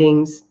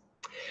findings,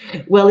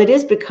 well, it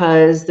is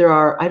because there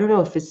are, I don't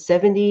know if it's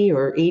 70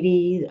 or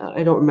 80,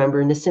 I don't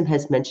remember. Nassim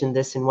has mentioned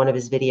this in one of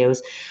his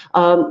videos.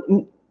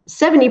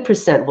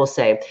 70%, we'll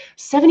say,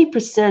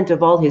 70%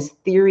 of all his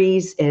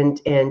theories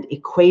and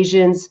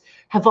equations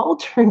have all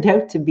turned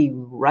out to be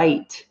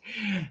right.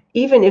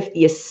 Even if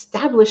the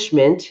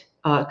establishment,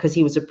 because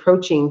he was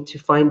approaching to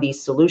find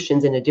these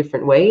solutions in a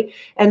different way,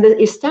 and the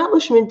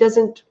establishment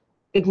doesn't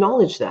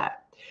acknowledge that.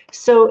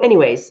 So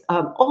anyways,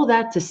 all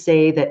that to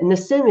say that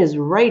Nassim is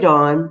right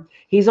on.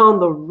 He's on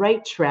the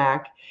right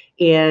track.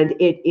 And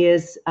it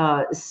is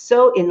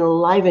so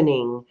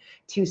enlivening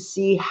to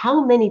see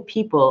how many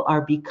people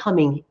are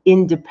becoming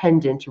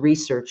independent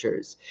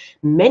researchers.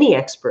 Many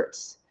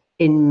experts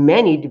in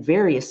many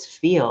various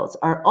fields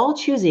are all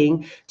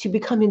choosing to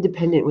become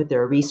independent with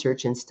their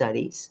research and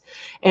studies.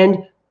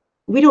 And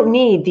we don't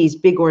need these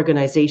big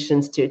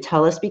organizations to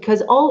tell us,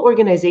 because all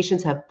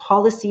organizations have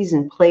policies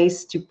in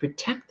place to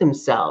protect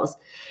themselves,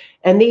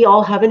 and they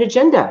all have an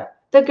agenda.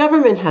 The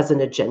government has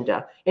an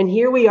agenda. And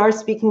here we are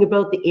speaking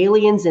about the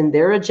aliens and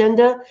their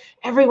agenda.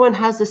 Everyone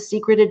has a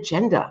secret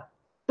agenda.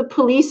 The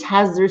police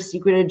has their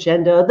secret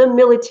agenda, the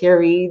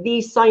military,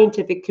 the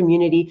scientific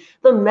community,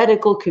 the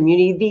medical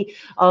community,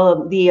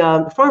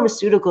 the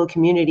pharmaceutical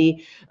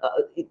community,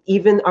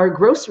 even our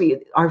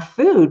grocery, our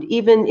food,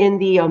 even in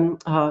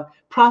the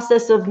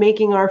process of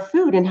making our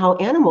food and how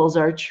animals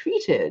are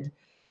treated.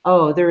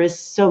 Oh, there is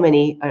so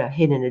many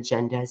hidden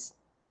agendas.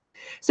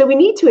 So we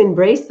need to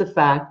embrace the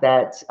fact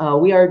that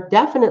we are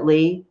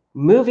definitely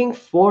moving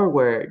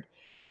forward.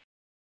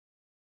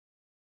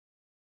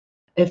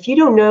 If you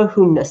don't know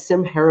who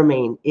Nassim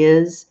Haramein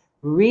is,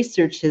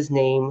 research his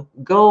name,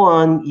 go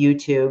on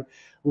YouTube,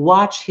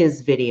 watch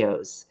his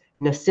videos.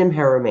 Nassim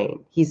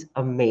Haramein, he's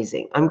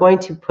amazing. I'm going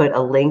to put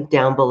a link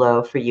down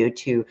below for you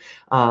to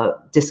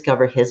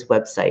discover his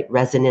website,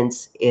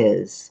 Resonance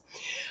Is.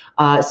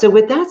 So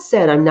with that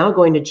said, I'm now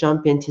going to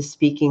jump into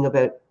speaking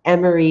about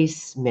Emery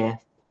Smith.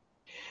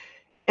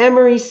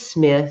 Emery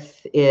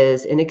Smith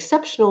is an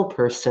exceptional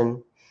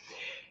person.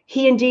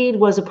 He indeed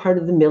was a part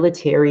of the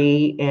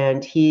military,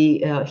 and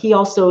he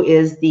also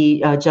is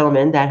the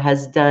gentleman that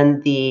has done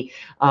the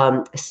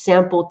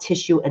sample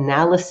tissue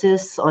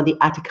analysis on the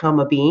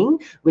Atacama being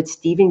with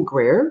Stephen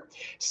Greer.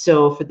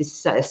 So for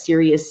this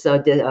serious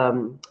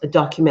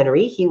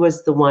documentary, he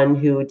was the one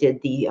who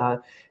did the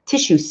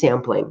tissue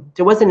sampling.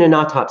 There wasn't an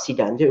autopsy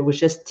done. It was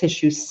just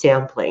tissue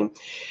sampling.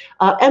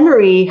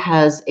 Emery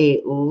has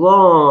a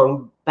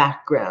long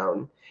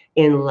background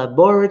in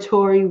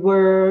laboratory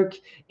work,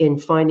 in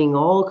finding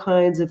all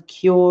kinds of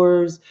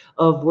cures,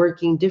 of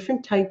working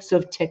different types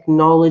of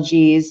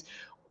technologies,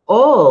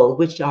 all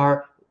which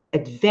are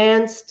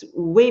advanced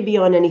way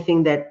beyond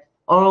anything that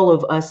all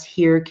of us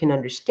here can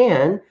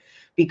understand,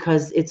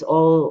 because it's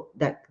all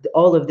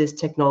of this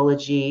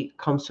technology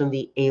comes from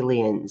the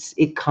aliens.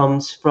 It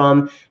comes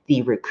from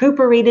the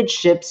recuperated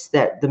ships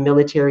that the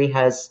military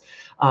has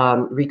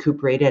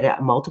recuperated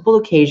at multiple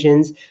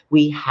occasions.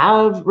 We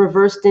have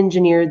reversed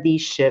engineered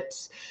these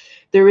ships.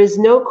 There is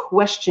no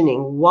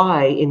questioning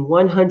why in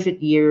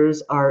 100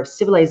 years our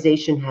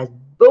civilization has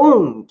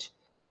boomed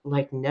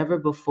like never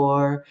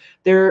before.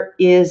 There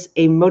is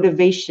a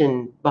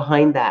motivation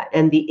behind that,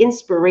 and the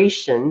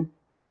inspiration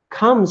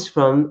comes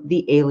from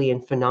the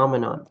alien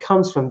phenomenon,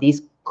 comes from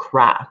these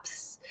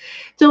crafts.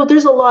 So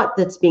there's a lot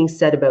that's being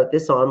said about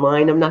this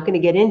online. I'm not going to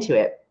get into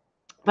it,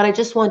 but I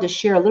just wanted to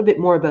share a little bit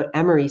more about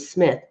Emery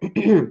Smith.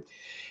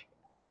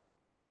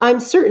 I'm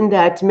certain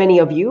that many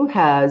of you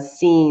have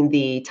seen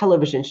the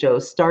television show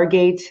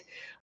Stargate.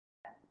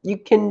 You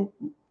can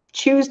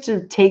choose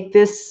to take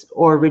this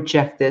or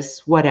reject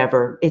this,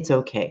 whatever, it's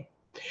okay.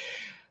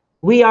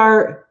 We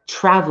are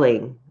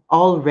traveling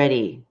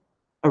already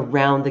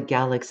around the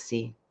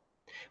galaxy.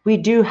 We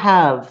do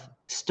have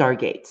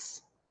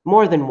stargates,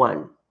 more than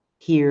one,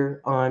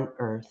 here on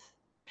Earth.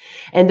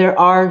 And there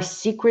are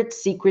secret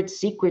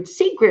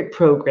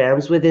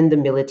programs within the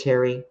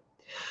military,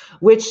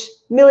 which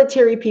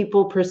military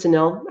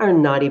personnel are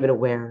not even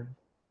aware.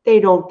 They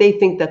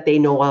think that they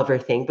know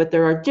everything, but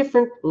there are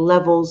different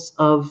levels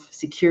of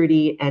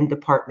security and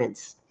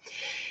departments.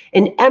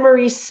 And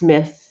Emery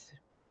Smith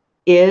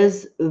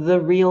is the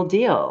real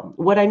deal.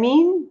 What I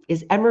mean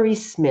is Emery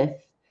Smith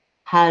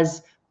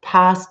has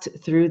passed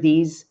through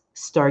these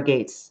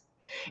stargates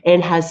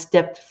and has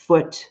stepped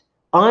foot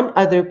on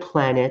other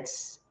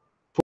planets.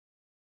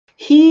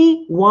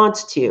 He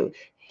wants to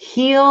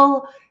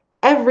heal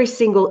every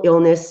single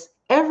illness,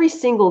 every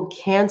single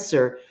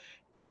cancer,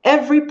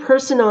 every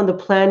person on the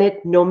planet,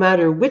 no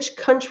matter which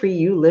country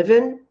you live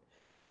in.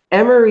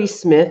 Emery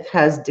Smith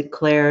has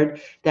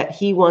declared that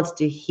he wants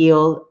to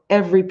heal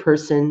every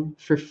person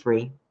for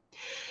free.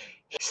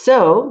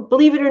 So,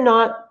 believe it or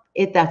not,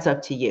 that's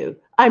up to you.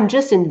 I'm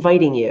just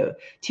inviting you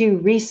to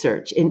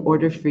research in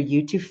order for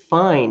you to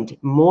find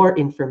more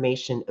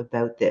information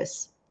about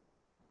this.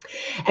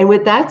 And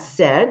with that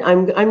said,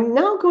 I'm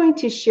now going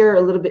to share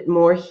a little bit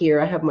more here.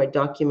 I have my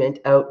document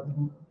out.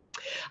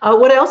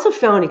 What I also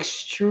found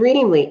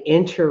extremely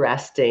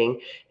interesting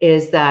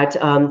is that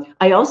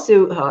I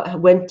also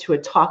went to a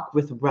talk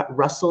with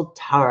Russell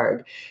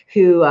Targ,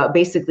 who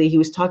basically he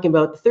was talking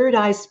about third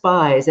eye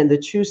spies and the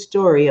true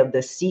story of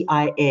the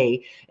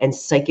CIA and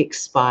psychic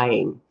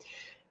spying.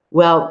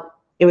 Well,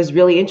 it was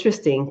really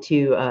interesting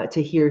to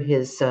hear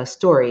his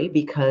story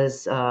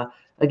because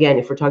again,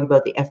 if we're talking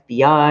about the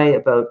FBI,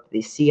 about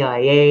the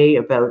CIA,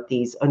 about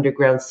these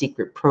underground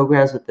secret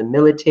programs with the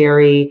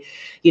military,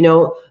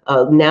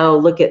 now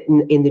look at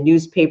in the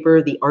newspaper,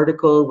 the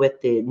article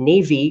with the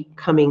Navy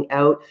coming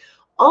out.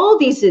 All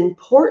these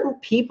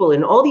important people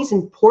in all these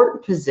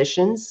important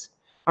positions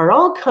are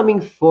all coming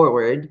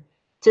forward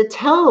to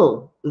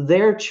tell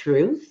their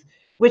truth,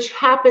 which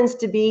happens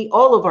to be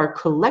all of our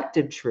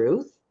collective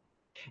truth.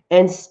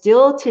 And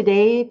still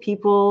today,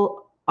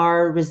 people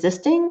are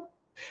resisting?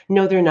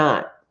 No, they're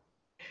not.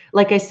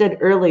 Like I said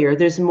earlier,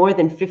 there's more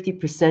than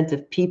 50%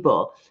 of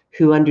people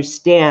who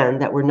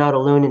understand that we're not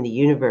alone in the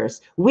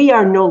universe. We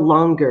are no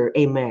longer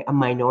a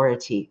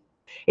minority.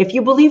 If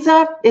you believe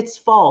that, it's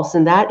false,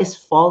 and that is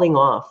falling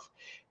off.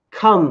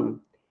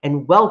 Come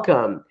and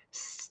welcome.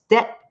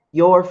 Step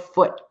your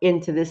foot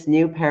into this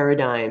new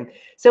paradigm.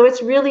 So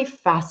it's really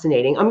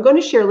fascinating. I'm going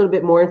to share a little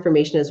bit more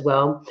information as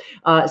well,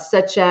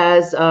 such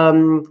as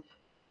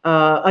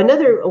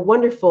another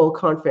wonderful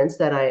conference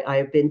that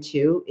I've been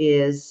to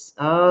is,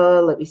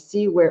 let me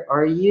see, where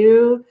are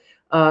you?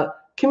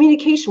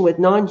 Communication with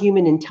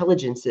Non-Human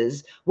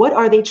Intelligences. What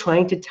are they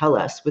trying to tell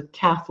us, with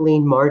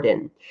Kathleen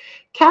Marden?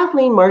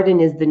 Kathleen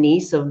Marden is the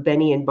niece of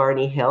Benny and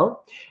Barney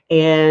Hill.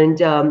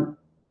 And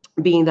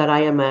being that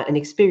I am an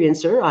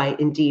experiencer, I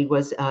indeed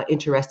was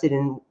interested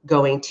in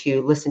going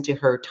to listen to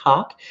her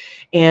talk.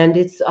 And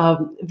it's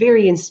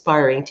very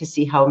inspiring to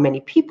see how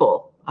many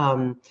people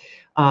are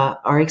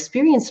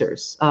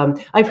experiencers.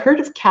 I've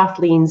heard of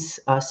Kathleen's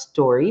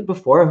story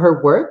before,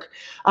 her work,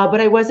 but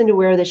I wasn't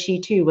aware that she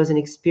too was an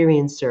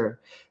experiencer.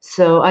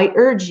 So I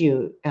urge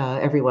you,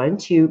 everyone,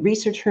 to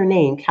research her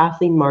name,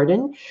 Kathleen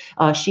Marden.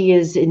 She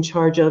is in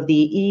charge of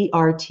the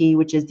ERT,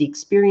 which is the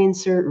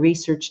Experiencer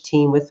Research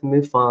Team with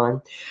MUFON,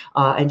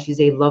 and she's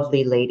a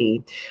lovely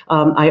lady.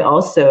 I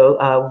also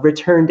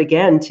returned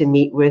again to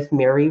meet with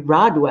Mary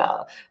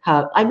Rodwell.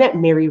 I met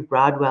Mary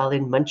Rodwell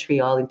in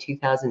Montreal in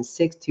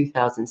 2006,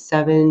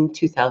 2007,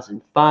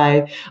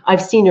 2005.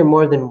 I've seen her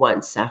more than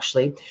once,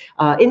 actually.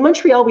 In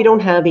Montreal, we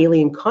don't have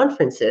alien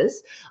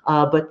conferences,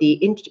 but the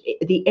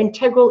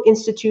Integral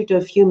Institute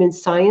of Human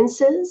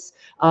Sciences,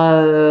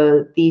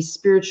 the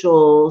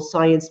Spiritual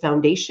Science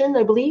Foundation,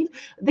 I believe,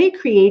 they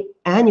create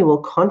annual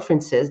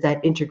conferences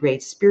that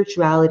integrate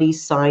spirituality,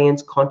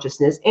 science,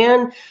 consciousness,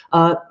 and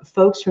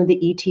folks from the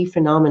ET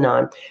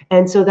phenomenon.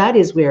 And so that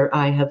is where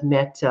I have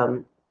met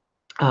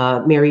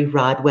Mary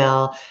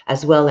Rodwell,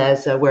 as well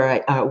as where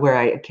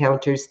I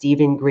encountered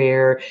Stephen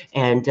Greer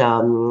and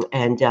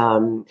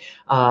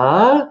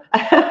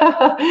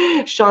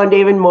Sean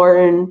David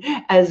Morton,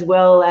 as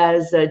well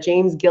as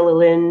James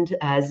Gilliland,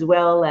 as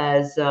well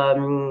as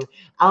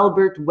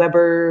Albert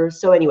Weber.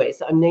 So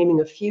anyways, I'm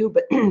naming a few,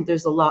 but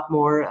there's a lot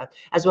more,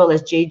 as well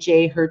as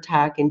J.J.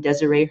 Hurtak and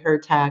Desiree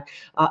Hurtak.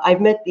 I've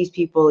met these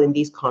people in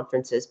these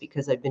conferences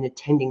because I've been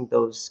attending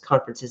those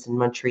conferences in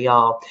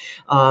Montreal.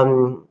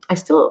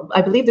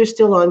 I believe they're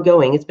still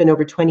ongoing. It's been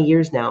over 20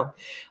 years now.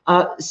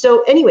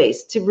 So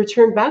anyways, to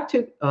return back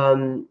to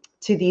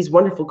these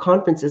wonderful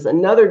conferences,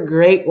 another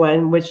great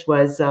one, which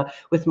was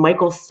with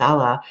Michael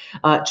Sala,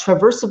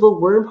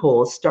 Traversable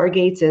Wormholes,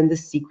 Stargates, and the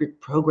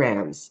Secret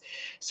Programs.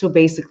 So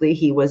basically,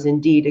 he was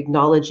indeed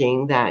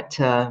acknowledging that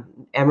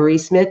Emery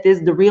Smith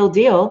is the real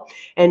deal,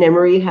 and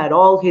Emery had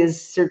all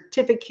his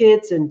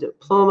certificates and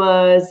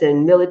diplomas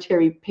and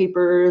military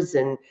papers,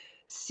 and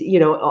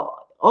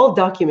all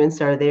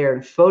documents are there,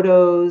 and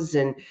photos,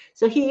 and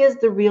so he is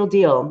the real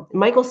deal.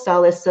 Michael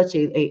Sala is such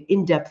a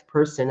in-depth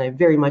person. I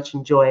very much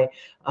enjoy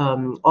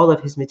all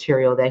of his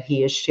material that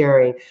he is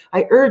sharing.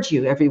 I urge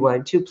you,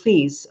 everyone, to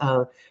please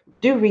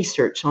do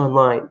research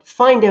online.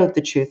 Find out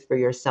the truth for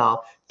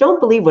yourself. Don't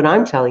believe what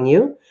I'm telling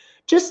you.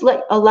 Just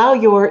allow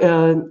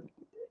your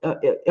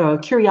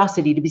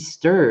curiosity to be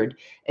stirred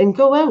and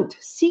go out,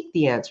 seek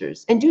the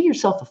answers, and do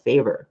yourself a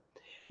favor.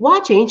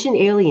 Watch Ancient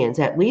Aliens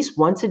at least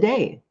once a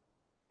day.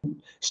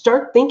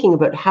 Start thinking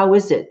about how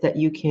is it that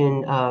you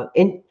can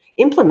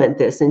implement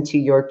this into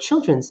your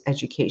children's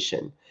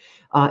education.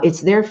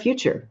 It's their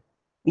future.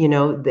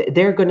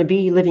 They're going to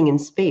be living in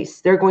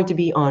space. They're going to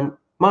be on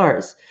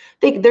Mars.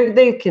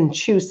 They can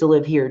choose to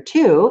live here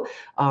too.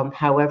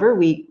 However,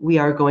 we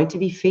are going to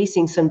be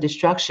facing some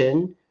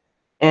destruction,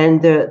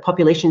 and the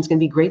population is going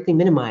to be greatly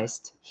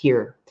minimized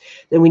here.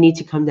 Then we need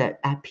to come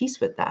at peace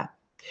with that.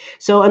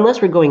 So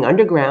unless we're going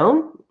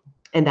underground,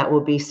 and that will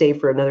be saved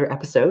for another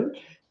episode,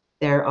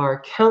 there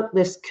are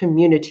countless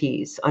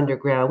communities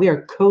underground. We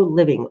are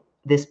co-living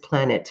this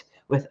planet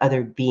with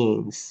other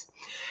beings.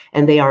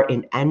 And they are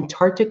in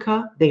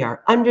Antarctica, they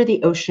are under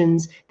the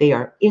oceans, they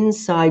are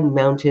inside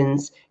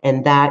mountains,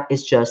 and that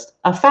is just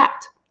a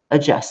fact.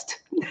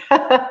 Adjust.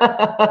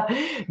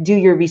 Do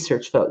your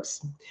research,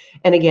 folks.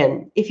 And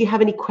again, if you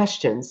have any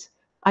questions,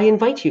 I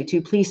invite you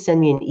to please send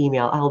me an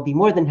email. I'll be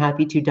more than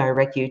happy to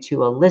direct you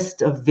to a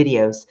list of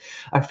videos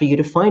for you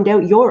to find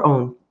out your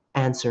own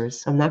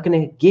answers. I'm not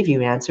going to give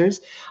you answers.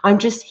 I'm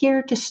just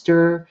here to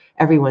stir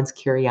everyone's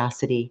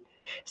curiosity.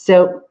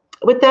 So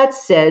with that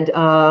said,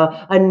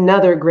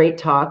 another great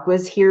talk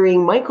was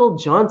hearing Michael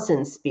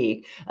Johnson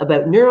speak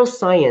about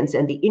neuroscience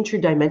and the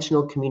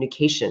interdimensional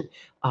communication.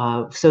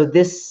 So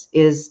this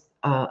is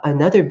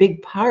another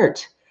big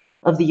part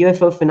of the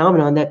UFO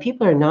phenomenon that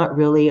people are not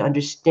really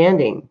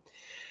understanding.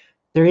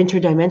 They're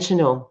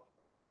interdimensional.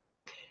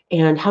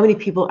 And how many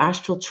people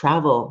astral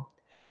travel?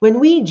 When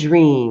we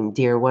dream,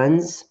 dear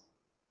ones,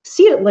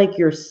 see it like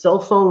your cell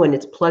phone when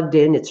it's plugged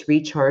in, it's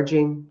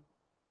recharging.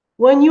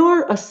 When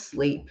you're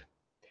asleep,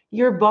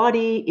 your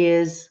body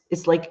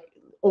it's like,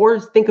 or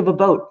think of a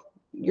boat.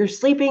 You're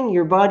sleeping,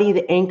 your body,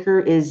 the anchor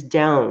is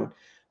down.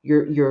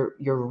 You're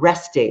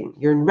resting,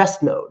 you're in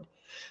rest mode.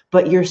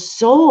 But your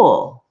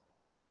soul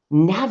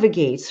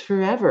navigates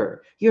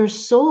forever. Your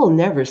soul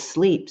never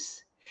sleeps.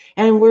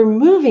 And we're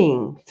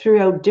moving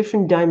throughout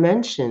different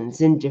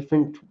dimensions in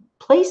different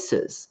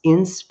places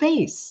in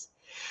space.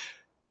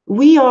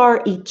 We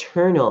are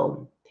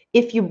eternal.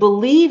 If you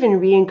believe in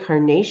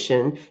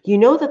reincarnation, you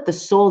know that the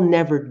soul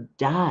never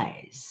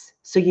dies.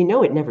 So you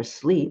know it never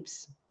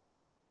sleeps.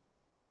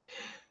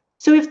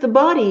 So if the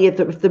body,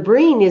 if the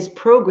brain is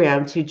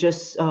programmed to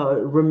just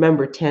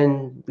remember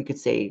 10, we could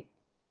say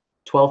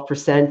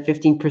 12%,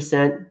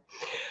 15%,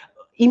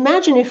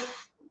 imagine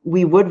if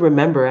we would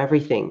remember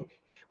everything.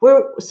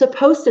 We're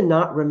supposed to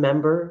not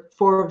remember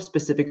for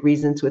specific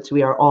reasons, which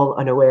we are all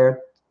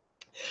unaware.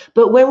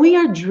 But when we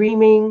are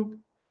dreaming,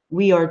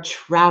 we are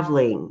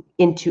traveling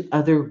into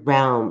other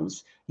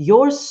realms.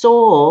 Your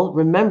soul,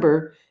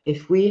 remember,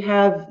 if we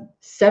have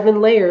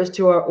 7 layers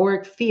to our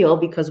auric field,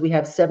 because we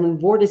have 7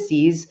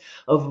 vortices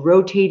of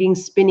rotating,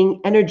 spinning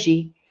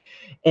energy,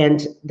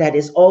 and that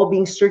is all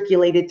being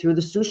circulated through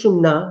the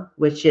Sushumna,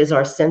 which is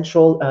our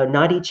central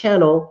nadi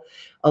channel,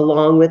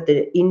 along with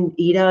the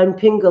Ida and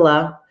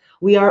Pingala,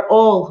 we are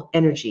all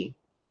energy.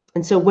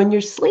 And so when you're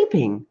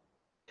sleeping,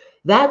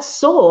 that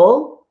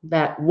soul,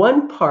 that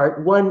one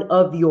part, one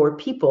of your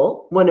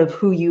people, one of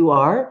who you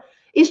are,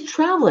 is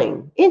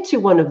traveling into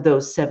one of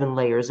those 7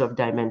 layers of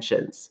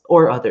dimensions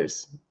or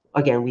others.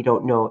 Again, we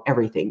don't know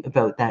everything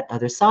about that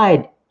other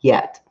side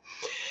yet.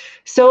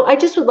 So I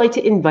just would like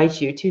to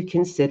invite you to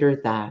consider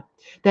that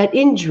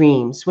in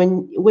dreams,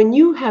 when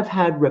you have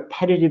had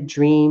repetitive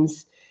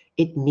dreams,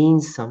 it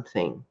means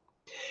something.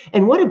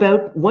 And what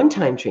about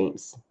one-time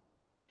dreams?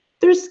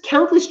 There's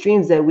countless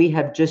dreams that we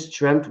have just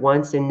dreamt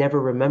once and never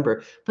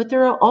remember, but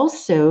there are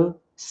also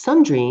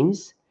some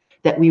dreams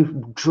that we've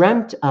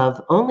dreamt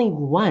of only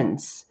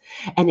once,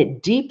 and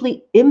it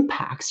deeply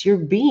impacts your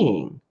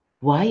being.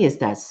 Why is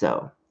that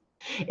so?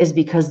 Is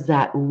because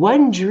that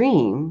one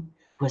dream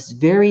was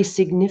very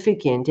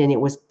significant and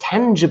it was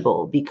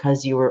tangible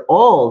because you were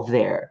all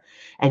there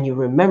and you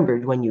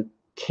remembered when you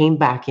came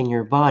back in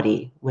your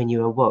body when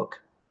you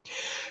awoke.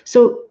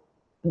 So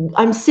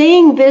I'm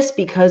saying this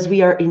because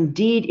we are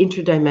indeed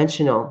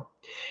interdimensional,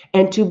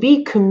 and to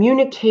be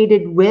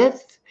communicated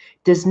with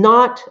does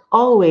not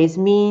always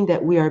mean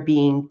that we are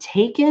being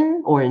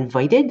taken or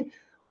invited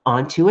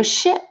onto a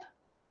ship.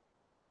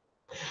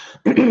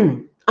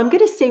 I'm going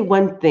to say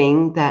one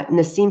thing that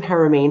Nassim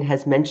Haramein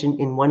has mentioned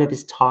in one of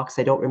his talks.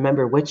 I don't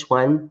remember which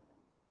one.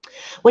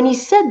 When he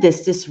said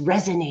this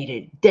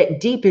resonated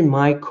deep in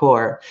my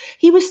core.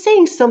 He was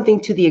saying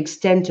something to the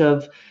extent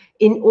of,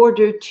 in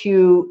order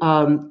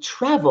to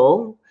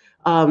travel,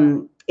 let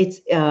me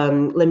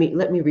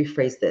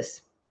rephrase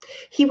this.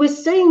 He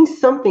was saying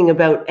something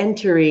about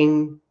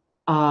entering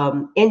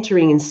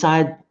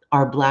inside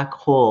our black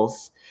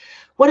holes.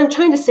 What I'm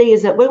trying to say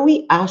is that when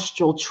we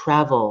astral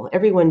travel,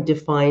 everyone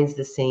defines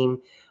the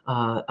same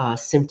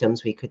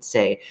symptoms, we could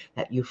say,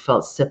 that you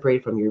felt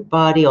separated from your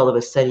body. All of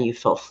a sudden, you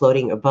felt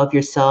floating above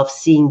yourself,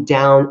 seeing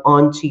down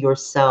onto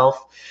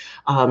yourself.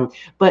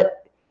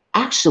 But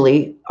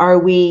actually, are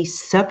we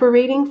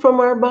separating from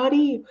our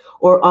body,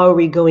 or are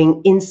we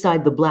going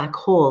inside the black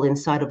hole,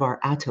 inside of our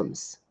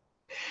atoms?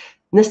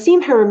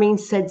 Nassim Haramein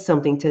said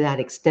something to that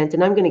extent,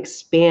 and I'm going to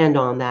expand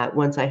on that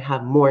once I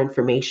have more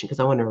information, because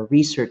I want to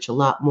research a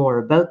lot more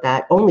about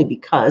that, only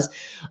because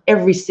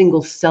every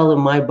single cell in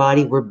my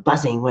body were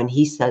buzzing when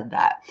he said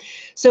that.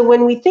 So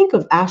when we think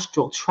of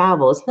astral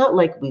travel, it's not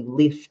like we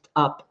lift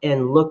up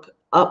and look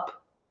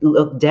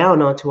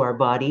down onto our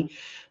body,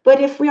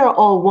 but if we are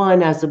all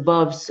one, as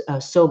above,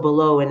 so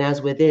below, and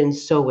as within,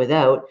 so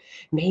without,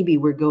 maybe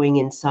we're going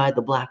inside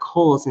the black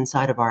holes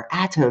inside of our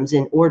atoms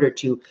in order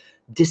to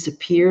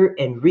disappear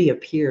and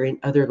reappear in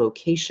other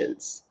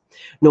locations,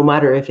 no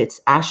matter if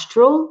it's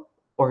astral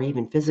or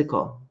even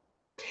physical.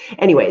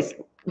 Anyways,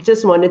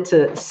 just wanted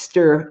to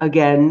stir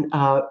again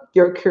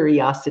your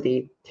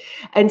curiosity.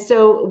 And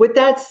so with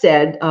that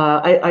said,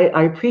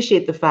 I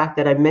appreciate the fact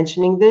that I'm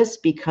mentioning this,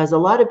 because a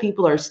lot of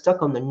people are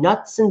stuck on the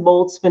nuts and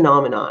bolts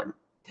phenomenon.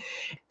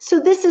 So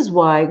this is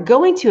why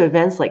going to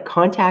events like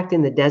Contact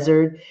in the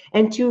Desert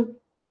and to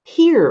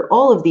hear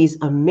all of these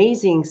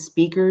amazing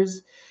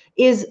speakers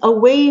is a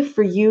way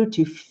for you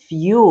to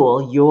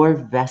fuel your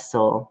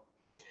vessel.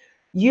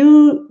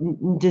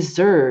 You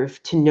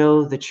deserve to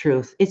know the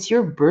truth. It's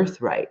your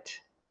birthright.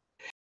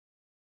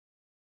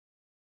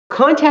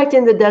 Contact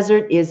in the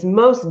Desert is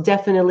most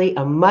definitely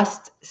a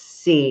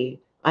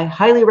must-see. I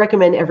highly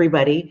recommend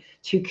everybody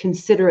to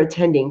consider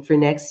attending for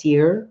next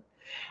year.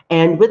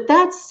 And with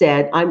that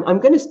said, I'm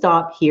going to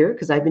stop here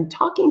because I've been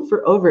talking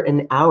for over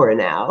an hour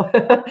now.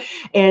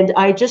 And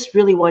I just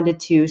really wanted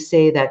to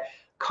say that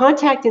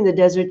Contact in the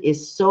Desert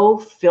is so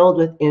filled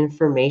with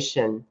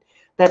information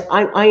that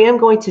I am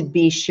going to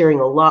be sharing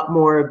a lot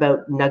more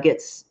about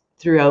nuggets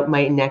throughout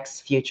my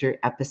next future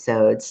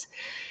episodes.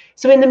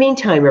 So in the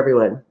meantime,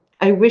 everyone,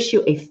 I wish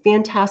you a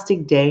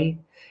fantastic day.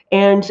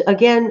 And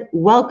again,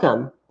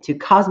 welcome to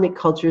Cosmic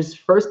Culture's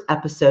first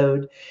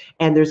episode.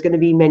 And there's going to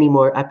be many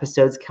more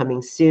episodes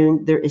coming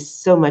soon. There is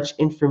so much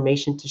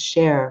information to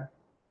share.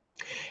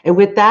 And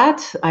with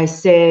that, I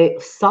say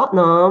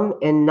Satnam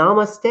and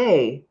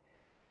Namaste.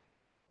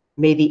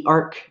 May the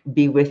Ark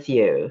be with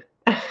you.